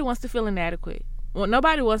 Nobody wants to feel inadequate. Well,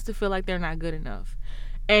 nobody wants to feel like they're not good enough.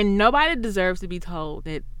 And nobody deserves to be told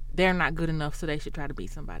that they're not good enough, so they should try to be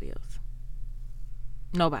somebody else.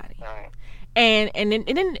 Nobody. And then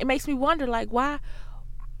it makes me wonder, like, why?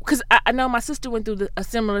 Because I know my sister went through a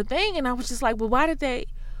similar thing, and I was just like, well, why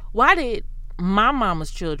did my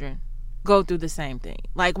mama's children go through the same thing?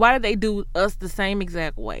 Like, why did they do us the same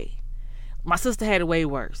exact way? My sister had it way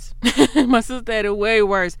worse.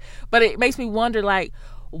 But it makes me wonder, like,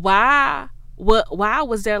 why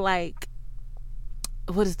was there, like,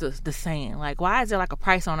 what is the saying? Like, why is there like a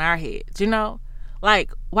price on our heads?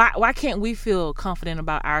 Like, why can't we feel confident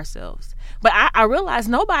about ourselves? But I realized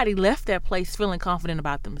nobody left that place feeling confident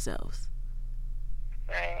about themselves.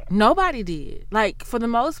 Right. Nobody did. Like, for the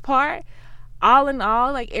most part, all in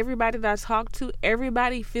all, like, everybody that I talked to,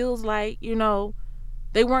 everybody feels like,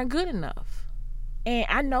 they weren't good enough. And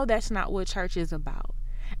I know that's not what church is about.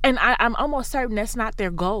 And I'm almost certain that's not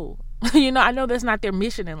their goal. I know that's not their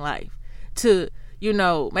mission in life, to,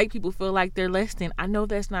 make people feel like they're less than. I know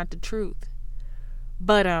that's not the truth.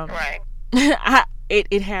 But right.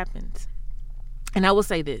 It happens. And I will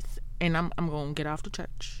say this, and I'm going to get off the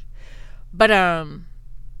church. But let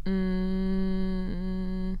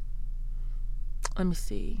me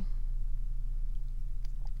see.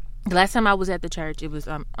 The last time I was at the church, it was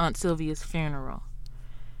Aunt Sylvia's funeral.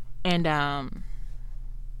 And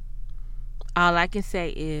all I can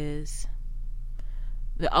say is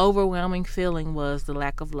the overwhelming feeling was the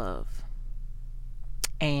lack of love.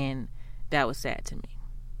 And that was sad to me.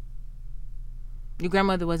 Your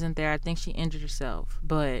grandmother wasn't there. I think she injured herself,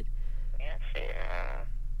 but... Yeah,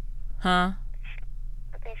 Huh?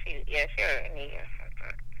 I think she hurt her knee or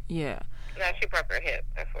something. Yeah. No, she broke her hip.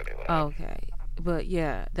 That's what it was. Okay. But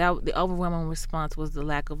yeah, the overwhelming response was the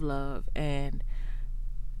lack of love, and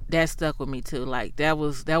that stuck with me too. Like, that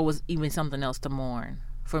was even something else to mourn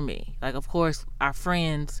for me. Like, of course, our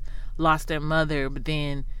friends lost their mother, but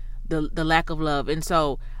then the lack of love. And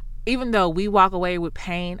so, even though we walk away with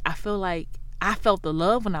pain, I feel like I felt the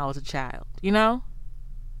love when I was a child.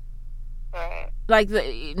 Right. Like,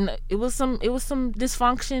 it was some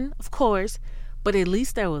dysfunction, of course, but at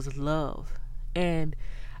least there was love. And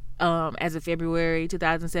as of February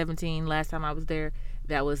 2017, last time I was there,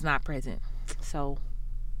 that was not present. So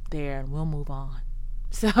there, and we'll move on.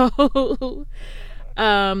 So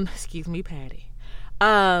excuse me, Patty.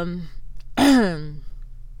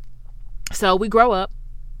 So we grow up,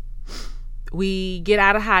 we get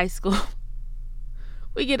out of high school.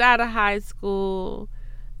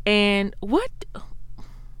 And what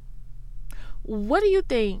do you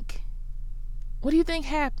think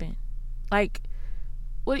happened? Like,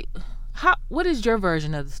 what is your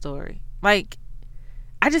version of the story? Like,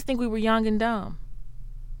 I just think we were young and dumb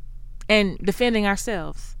and defending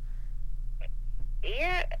ourselves.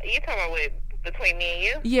 Yeah, you talking about between me and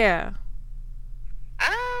you? Yeah.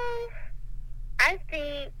 I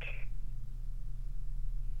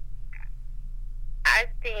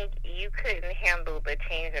think you couldn't handle the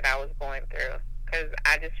change that I was going through, because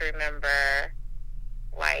I just remember,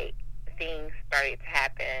 like, things started to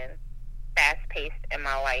happen fast-paced in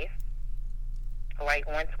my life. Like,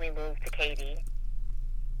 once we moved to Katy,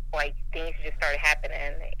 like, things just started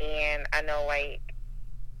happening. And I know, like,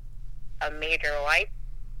 a major life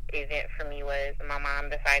event for me was my mom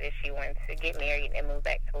decided she wanted to get married and move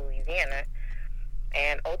back to Louisiana.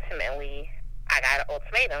 And ultimately, I got an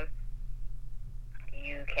ultimatum.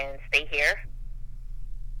 You can stay here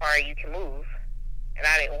or you can move. And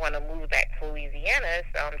I didn't want to move back to Louisiana,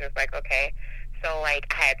 so I'm just like, okay. So, like,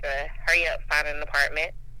 I had to hurry up, find an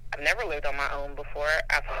apartment. I've never lived on my own before.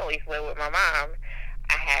 I've always lived with my mom.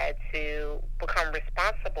 I had to become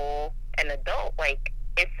responsible, an adult, like,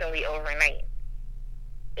 instantly overnight.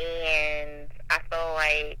 And I felt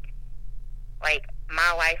like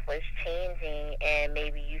my life was changing, and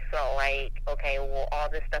maybe you felt like, okay, well, all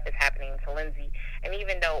this stuff is happening to Lindsay. And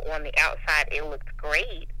even though on the outside it looked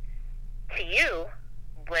great to you,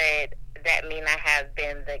 but that may not have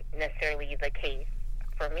been necessarily the case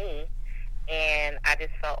for me. and I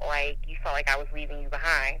just felt like you felt like I was leaving you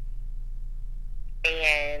behind.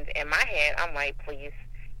 And in my head, I'm like, please,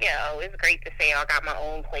 it's great to say I got my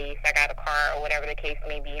own place, I got a car, or whatever the case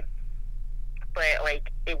may be. But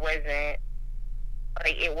like, it wasn't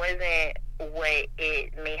what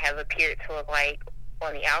it may have appeared to look like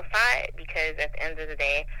on the outside. Because at the end of the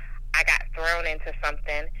day, I got thrown into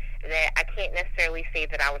something that I can't necessarily say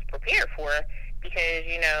that I was prepared for. Because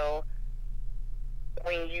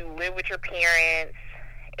when you live with your parents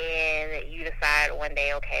and you decide one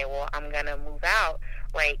day, okay, well, I'm gonna move out.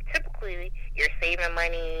 Like, typically, you're saving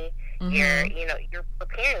money, you're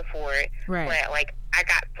preparing for it. Right. But like, I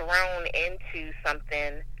got thrown into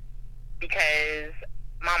something because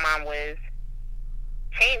my mom was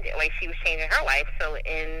changing, like she was changing her life. So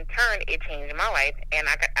in turn, it changed my life, and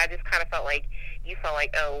I just kind of felt like you felt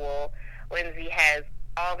like, oh well, Lindsay has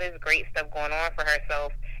all this great stuff going on for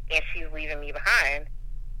herself, and she's leaving me behind.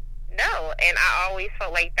 No, and I always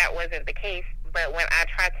felt like that wasn't the case. But when I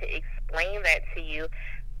tried to explain that to you,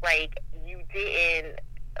 like, you didn't,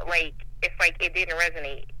 like, it's like it didn't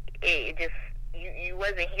resonate. It just, you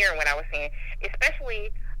wasn't hearing what I was saying.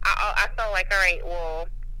 Especially, I felt like, all right, well,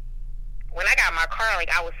 when I got my car, like,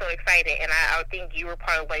 I was so excited, and I think you were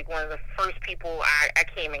probably, like, one of the first people I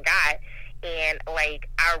came and got. And, like,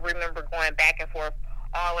 I remember going back and forth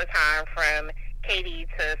all the time from Katy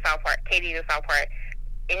to South Park.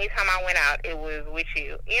 Anytime I went out, it was with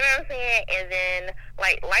you. You know what I'm saying? And then,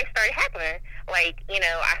 like, life started happening. Like,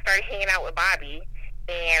 I started hanging out with Bobby,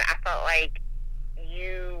 and I felt like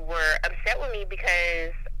you were upset with me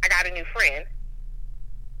because I got a new friend.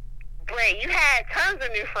 But you had tons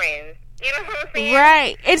of new friends. You know what I'm saying?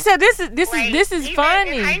 Right. And so this is even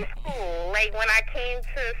funny. in high school, like, when I came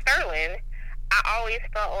to Sterling, I always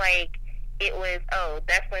felt like it was, oh,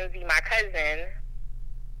 that's Lindsay, my cousin,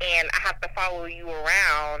 and I have to follow you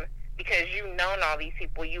around because you've known all these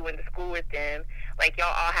people, you went to school with them, like, y'all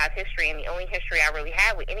all have history, and the only history I really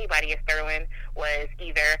had with anybody at Sterling was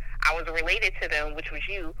either I was related to them, which was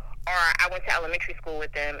you, or I went to elementary school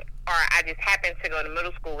with them, or I just happened to go to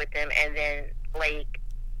middle school with them, and then, like,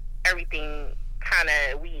 everything kind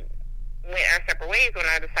of, we went our separate ways when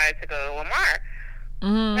I decided to go to Lamar.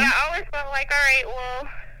 Mm-hmm. But I always felt like, all right, well,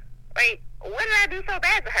 like, what did I do so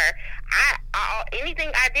bad to her?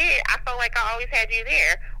 Anything I did, I felt like I always had you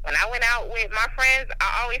there. When I went out with my friends,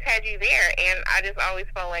 I always had you there, and I just always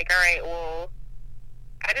felt like, all right, well,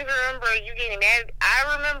 I just remember you getting mad.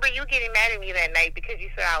 I remember you getting mad at me that night because you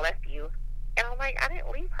said I left you, and I'm like, I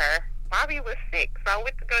didn't leave her. Bobby was sick, so I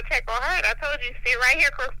went to go check on her, and I told you, sit right here,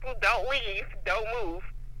 Crystal, don't leave, don't move.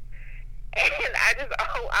 And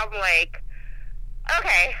I'm like,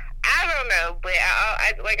 okay, I don't know, but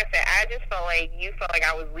I like I said, I just felt like you felt like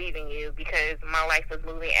I was leaving you because my life was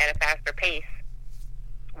moving at a faster pace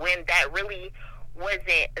when that really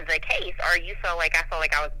wasn't the case, or you felt like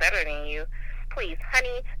I was better than you. Please,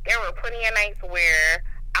 honey, there were plenty of nights where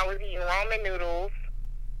I was eating ramen noodles,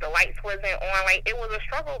 the lights wasn't on, like, it was a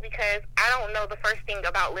struggle because I don't know the first thing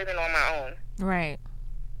about living on my own. Right.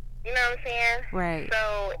 You know what I'm saying? Right.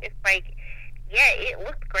 So it's like, yeah, it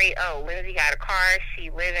looked great. Oh, Lindsay got a car. She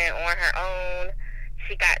living on her own.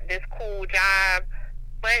 She got this cool job.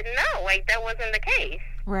 But no, like, that wasn't the case.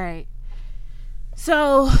 Right.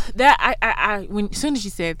 So that I when as soon as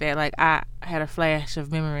you said that, like, I had a flash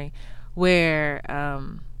of memory where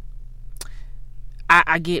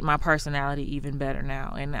I get my personality even better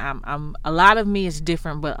now, and I'm a lot of me is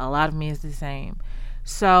different, but a lot of me is the same.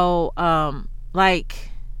 So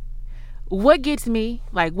like, what gets me,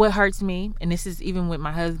 like, what hurts me, and this is even with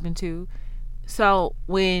my husband too. So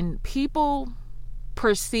when people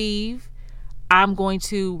perceive I'm going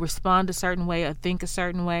to respond a certain way or think a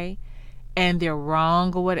certain way, and they're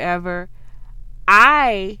wrong or whatever,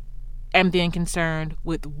 I am then concerned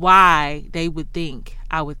with why they would think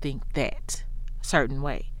I would think that certain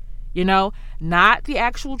way. Not the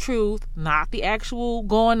actual truth, not the actual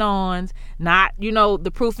going ons, not,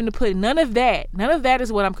 the proof in the pudding. None of that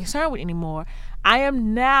is what I'm concerned with anymore. I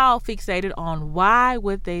am now fixated on why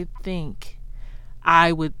would they think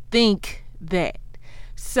I would think that.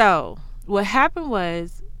 So what happened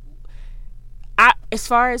was, as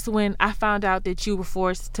far as when I found out that you were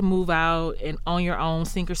forced to move out and on your own,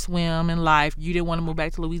 sink or swim in life, you didn't want to move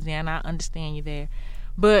back to Louisiana. I understand you there.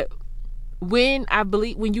 But when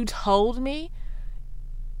you told me,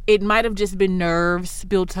 it might have just been nerves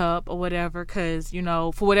built up or whatever, because,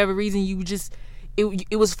 for whatever reason,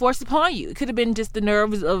 it was forced upon you. It could have been just the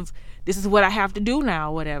nerves of, this is what I have to do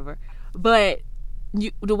now or whatever. But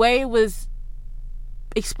the way it was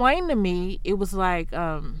explained to me, it was like,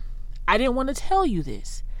 I didn't want to tell you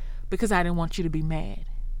this because I didn't want you to be mad.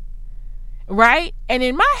 right? And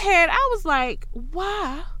in my head, I was like,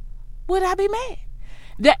 why would I be mad?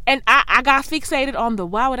 And I got fixated on the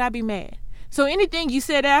why would I be mad. So anything you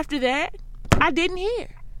said after that, I didn't hear.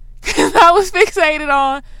 Because I was fixated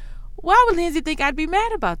on, why would Lindsay think I'd be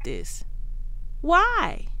mad about this?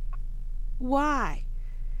 Why?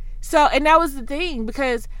 So, and that was the thing,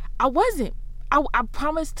 because I wasn't. I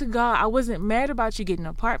promised to God I wasn't mad about you getting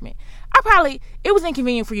an apartment. It was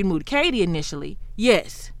inconvenient for you to move to Katy initially.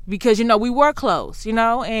 Yes. Because, we were close,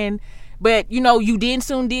 but, you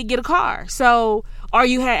soon did get a car. So, or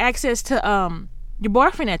you had access to, your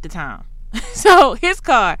boyfriend at the time. So, his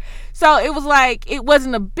car. So, it was like, it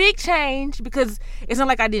wasn't a big change because it's not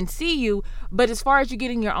like I didn't see you. But as far as you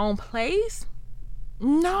getting your own place,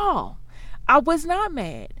 no, I was not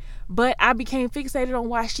mad. But I became fixated on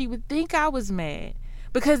why she would think I was mad.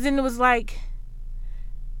 Because then it was like,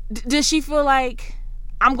 does she feel like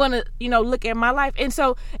I'm going to, look at my life? And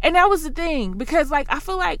that was the thing. Because, I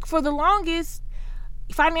feel like for the longest,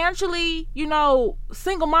 financially,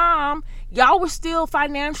 single mom, y'all were still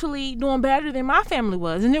financially doing better than my family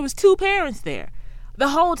was. And there was 2 parents there the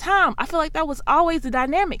whole time. I feel like that was always the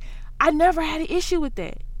dynamic. I never had an issue with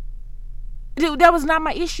that. That was not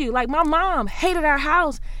my issue. Like, my mom hated our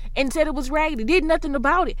house and said it was raggedy, did nothing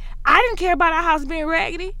about it. I didn't care about our house being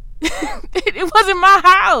raggedy. It wasn't my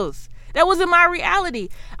house. That wasn't my reality.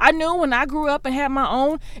 I knew when I grew up and had my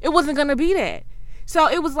own, it wasn't going to be that. So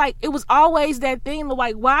it was like, it was always that thing,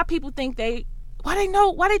 like, why they think they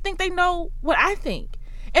know what I think.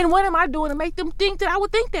 And what am I doing to make them think that I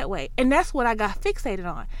would think that way? And that's what I got fixated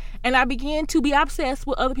on. And I began to be obsessed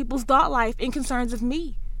with other people's thought life and concerns of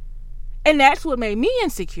me. And that's what made me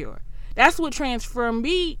insecure. That's what transformed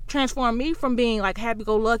me from being like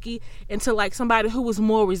happy-go-lucky into like somebody who was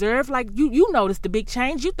more reserved. Like you noticed the big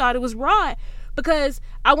change. You thought it was Rod, because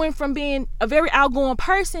I went from being a very outgoing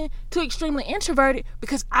person to extremely introverted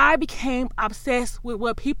because I became obsessed with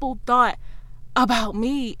what people thought about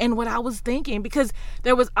me and what I was thinking, because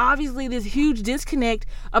there was obviously this huge disconnect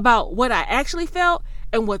about what I actually felt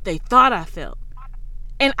and what they thought I felt.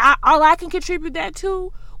 And all I can contribute that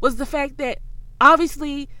to was the fact that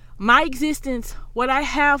obviously my existence, what I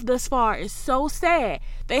have thus far, is so sad.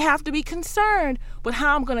 They have to be concerned with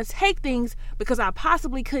how I'm going to take things because I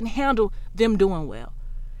possibly couldn't handle them doing well.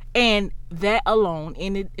 And that alone,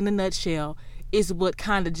 in a nutshell, is what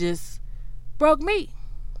kind of just broke me.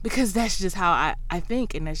 Because that's just how I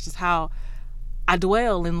think, and that's just how I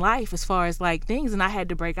dwell in life as far as like things. And I had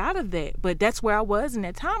to break out of that. But that's where I was in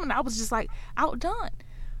that time, and I was just like outdone.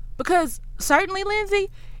 Because certainly, Lindsay,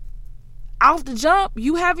 off the jump,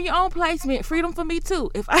 you having your own place meant freedom for me too.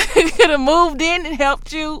 If I could have moved in and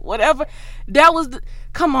helped you, whatever, that was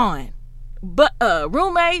come on. But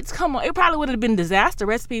roommates, come on. It probably would have been disaster,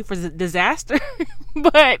 recipe for disaster.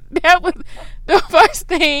 But that was the first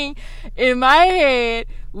thing in my head,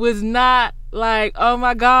 was not like, oh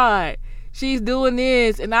my God, she's doing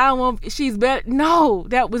this and I don't want, she's better. No,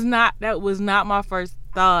 that was not my first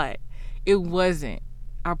thought. It wasn't.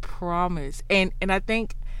 I promise. And I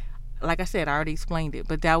think, like I said, I already explained it,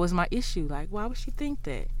 but that was my issue. Like, why would she think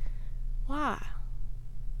that? Why?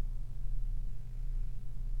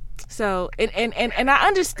 So, and I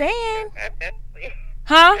understand.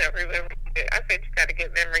 Huh? I said you got a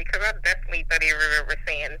good memory, because I definitely thought you remember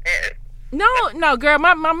saying this. No, girl,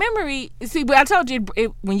 my memory. See, but I told you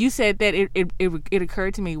when you said that, it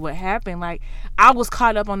occurred to me what happened. Like, I was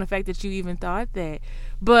caught up on the fact that you even thought that.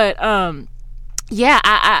 But yeah,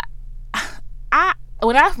 I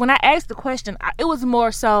when I asked the question, it was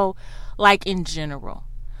more so like in general,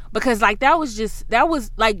 because like that was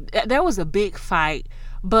a big fight.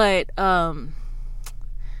 But I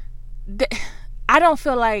don't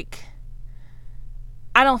feel like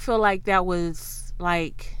that was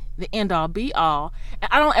like the end all be all.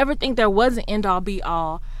 I don't ever think there was an end all be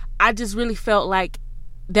all. I just really felt like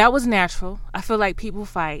that was natural. I feel like people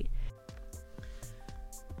fight.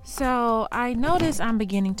 So I notice I'm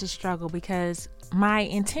beginning to struggle, because my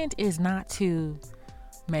intent is not to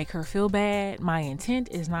make her feel bad. My intent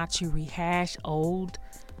is not to rehash old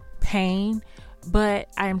pain, but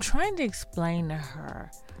I am trying to explain to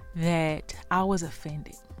her that I was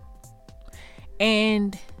offended.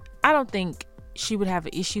 And I don't think she would have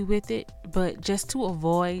an issue with it, but just to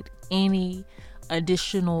avoid any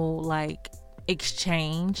additional like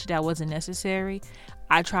exchange that wasn't necessary,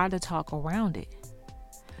 I tried to talk around it.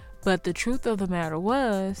 But the truth of the matter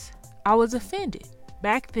was, I was offended.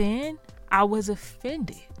 Back then, I was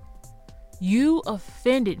offended. You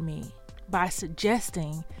offended me by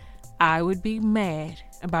suggesting I would be mad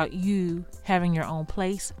about you having your own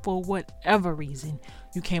place for whatever reason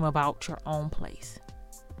you came about your own place.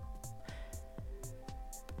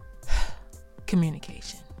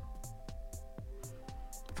 communication.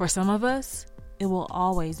 For some of us, it will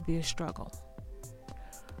always be a struggle.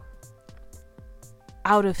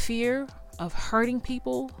 Out of fear of hurting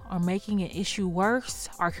people or making an issue worse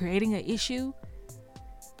or creating an issue,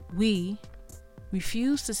 we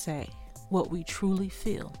refuse to say what we truly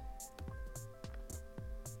feel.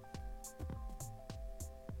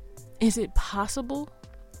 Is it possible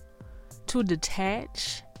to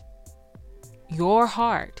detach your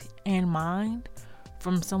heart and mind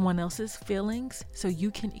from someone else's feelings so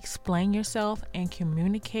you can explain yourself and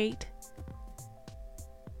communicate?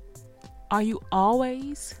 Are you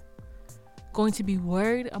always going to be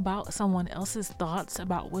worried about someone else's thoughts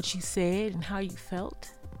about what you said and how you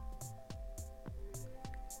felt?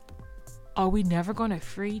 Are we never going to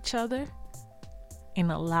free each other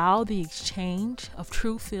and allow the exchange of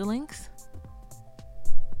true feelings?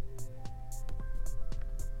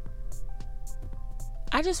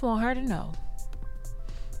 I just want her to know.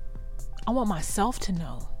 I want myself to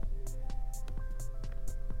know.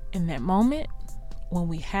 In that moment, when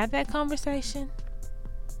we had that conversation,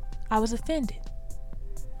 I was offended.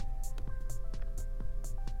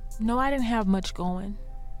 No, I didn't have much going.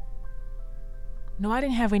 No, I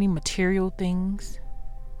didn't have any material things.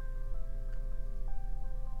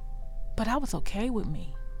 But I was okay with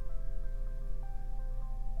me.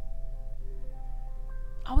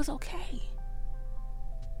 I was okay.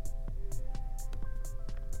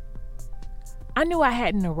 I knew I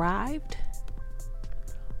hadn't arrived,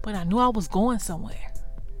 but I knew I was going somewhere.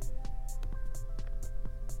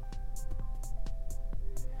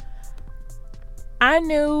 I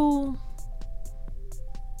knew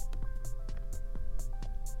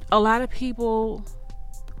a lot of people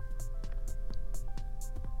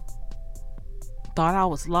thought I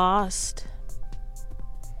was lost.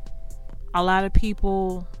 A lot of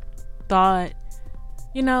people thought,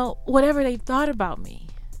 whatever they thought about me.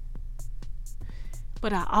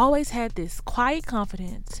 But I always had this quiet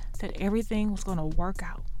confidence that everything was going to work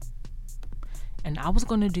out. And I was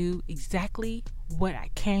going to do exactly what I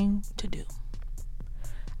came to do.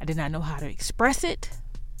 I did not know how to express it.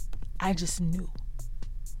 I just knew.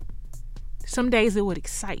 Some days it would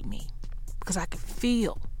excite me because I could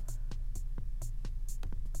feel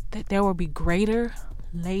that there will be greater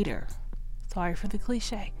later. Sorry for the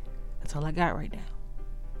cliche. That's all I got right now.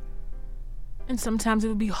 And sometimes it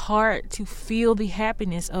would be hard to feel the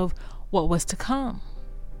happiness of what was to come.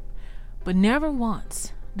 But never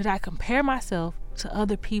once did I compare myself to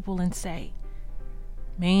other people and say,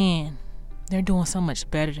 man, they're doing so much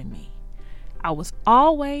better than me. I was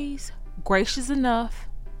always gracious enough,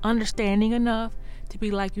 understanding enough to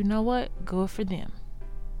be like, you know what? Good for them.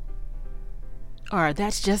 Or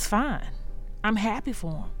that's just fine. I'm happy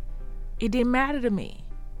for them. It didn't matter to me.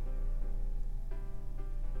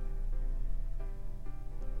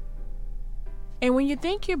 And when you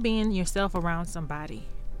think you're being yourself around somebody,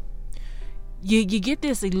 you get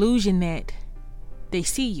this illusion that they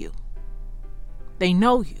see you. They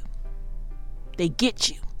know you. They get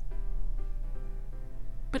you.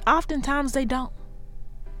 But oftentimes they don't.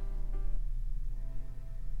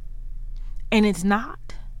 And it's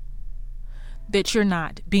not that you're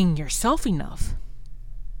not being yourself enough.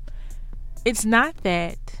 It's not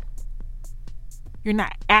that you're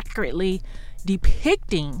not accurately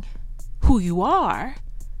depicting who you are.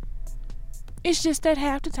 It's just that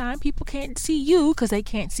half the time people can't see you because they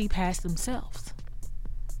can't see past themselves.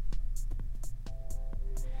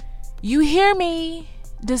 You hear me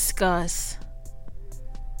discuss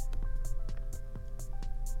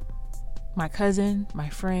my cousin, my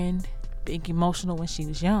friend, being emotional when she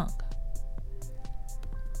was young.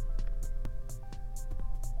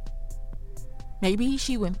 Maybe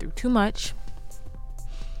she went through too much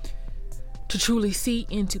to truly see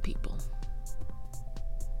into people.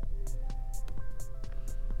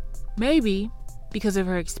 Maybe because of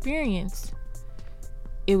her experience,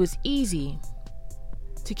 it was easy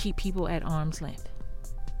to keep people at arm's length.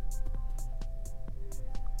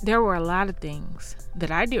 There were a lot of things that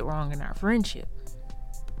I did wrong in our friendship.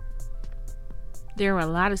 There were a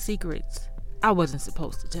lot of secrets I wasn't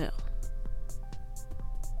supposed to tell.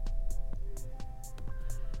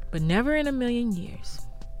 But never in a million years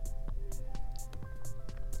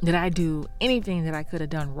did I do anything that I could have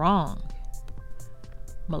done wrong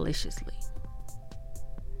maliciously.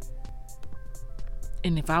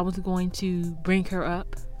 And if I was going to bring her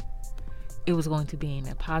up, it was going to be in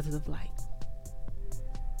a positive light.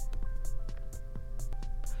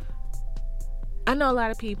 I know a lot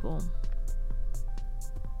of people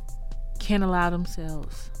can't allow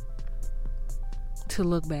themselves to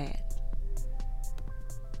look bad.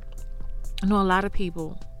 I know a lot of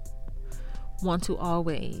people want to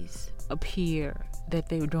always appear that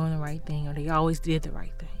they were doing the right thing or they always did the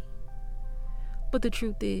right thing. But the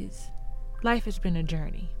truth is, life has been a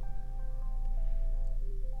journey.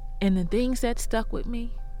 And the things that stuck with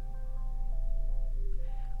me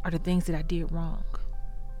are the things that I did wrong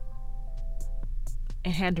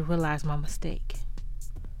and had to realize my mistake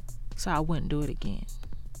so I wouldn't do it again.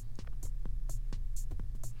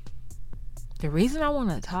 The reason I want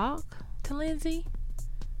to talk to Lindsay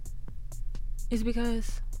is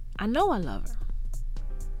because I know I love her.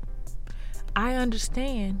 I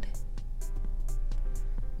understand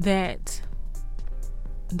that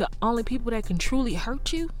the only people that can truly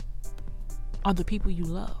hurt you are the people you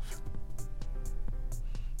love.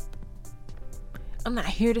 I'm not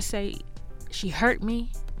here to say she hurt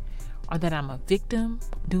me or that I'm a victim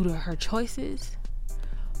due to her choices,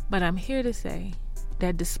 but I'm here to say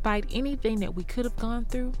that despite anything that we could have gone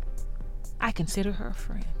through, I consider her a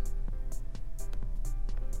friend.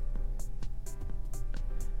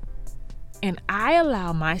 And I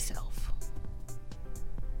allow myself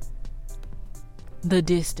the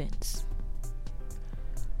distance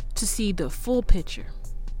to see the full picture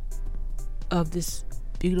of this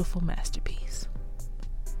beautiful masterpiece.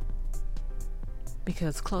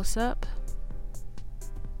 Because close up,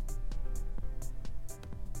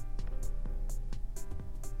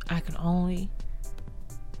 I can only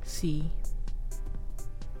see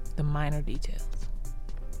the minor details.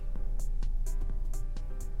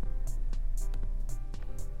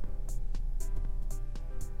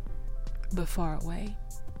 But far away,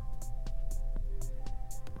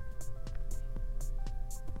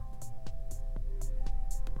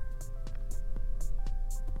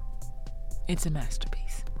 it's a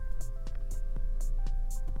masterpiece.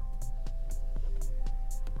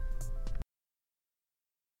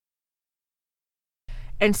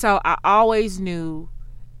 And so I always knew,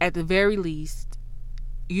 at the very least,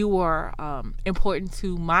 you were important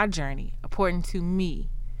to my journey, important to me.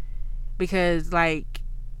 Because, like,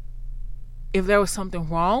 if there was something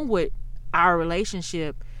wrong with our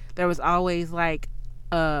relationship, there was always, like,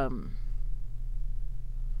 I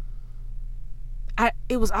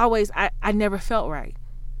never felt right.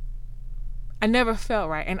 I never felt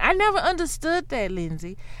right. And I never understood that,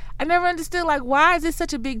 Lindsay. I never understood, like, why is this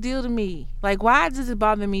such a big deal to me? Like, why does it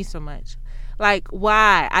bother me so much? Like,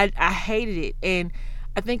 why? I hated it. And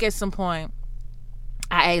I think at some point,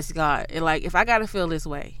 I asked God, like, if I got to feel this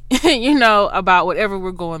way, about whatever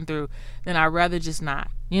we're going through, then I'd rather just not.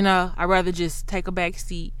 I'd rather just take a back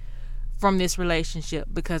seat from this relationship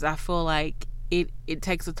because I feel like it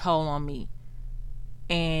takes a toll on me.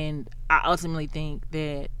 And I ultimately think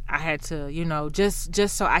that I had to,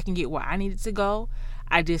 just so I can get where I needed to go,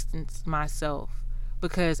 I distanced myself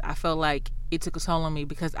because I felt like it took a toll on me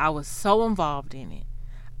because I was so involved in it.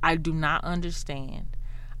 I do not understand.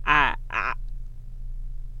 I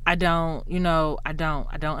don't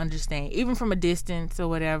understand. Even from a distance or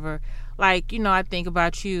whatever. Like, I think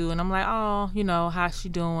about you and I'm like, oh, how's she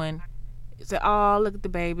doing? Say, oh, look at the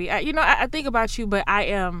baby. I think about you, but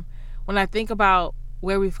when I think about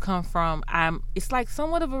where we've come from, it's like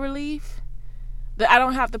somewhat of a relief that I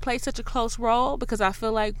don't have to play such a close role because I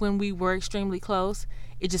feel like when we were extremely close,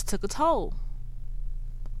 it just took a toll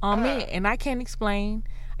on me. And I can't explain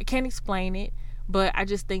it, but I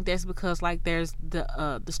just think that's because, like, there's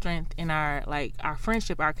the strength in our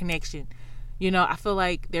friendship, our connection. I feel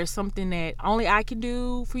like there's something that only I can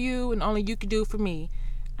do for you and only you can do for me.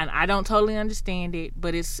 And I don't totally understand it,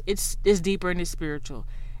 but it's deeper and it's spiritual.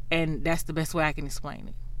 And that's the best way I can explain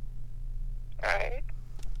it. All right.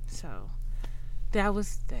 So, that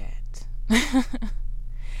was that.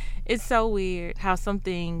 It's so weird how some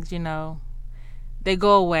things, they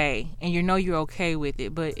go away and you're okay with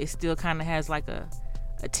it, but it still kind of has like a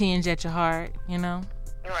tinge at your heart,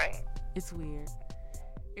 Right. It's weird.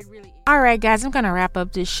 It really is. All right, guys, I'm going to wrap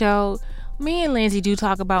up this show. Me and Lindsay do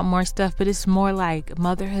talk about more stuff, but it's more like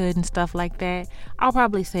motherhood and stuff like that. I'll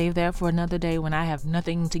probably save that for another day when I have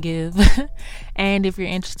nothing to give. And if you're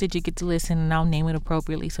interested, you get to listen and I'll name it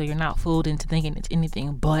appropriately so you're not fooled into thinking it's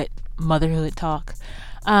anything but motherhood talk.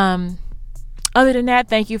 Other than that,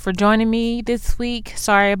 thank you for joining me this week.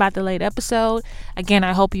 Sorry about the late episode. Again,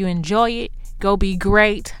 I hope you enjoy it. Go be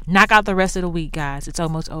great. Knock out the rest of the week, guys. It's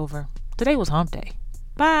almost over. Today was hump day.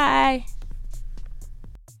 Bye.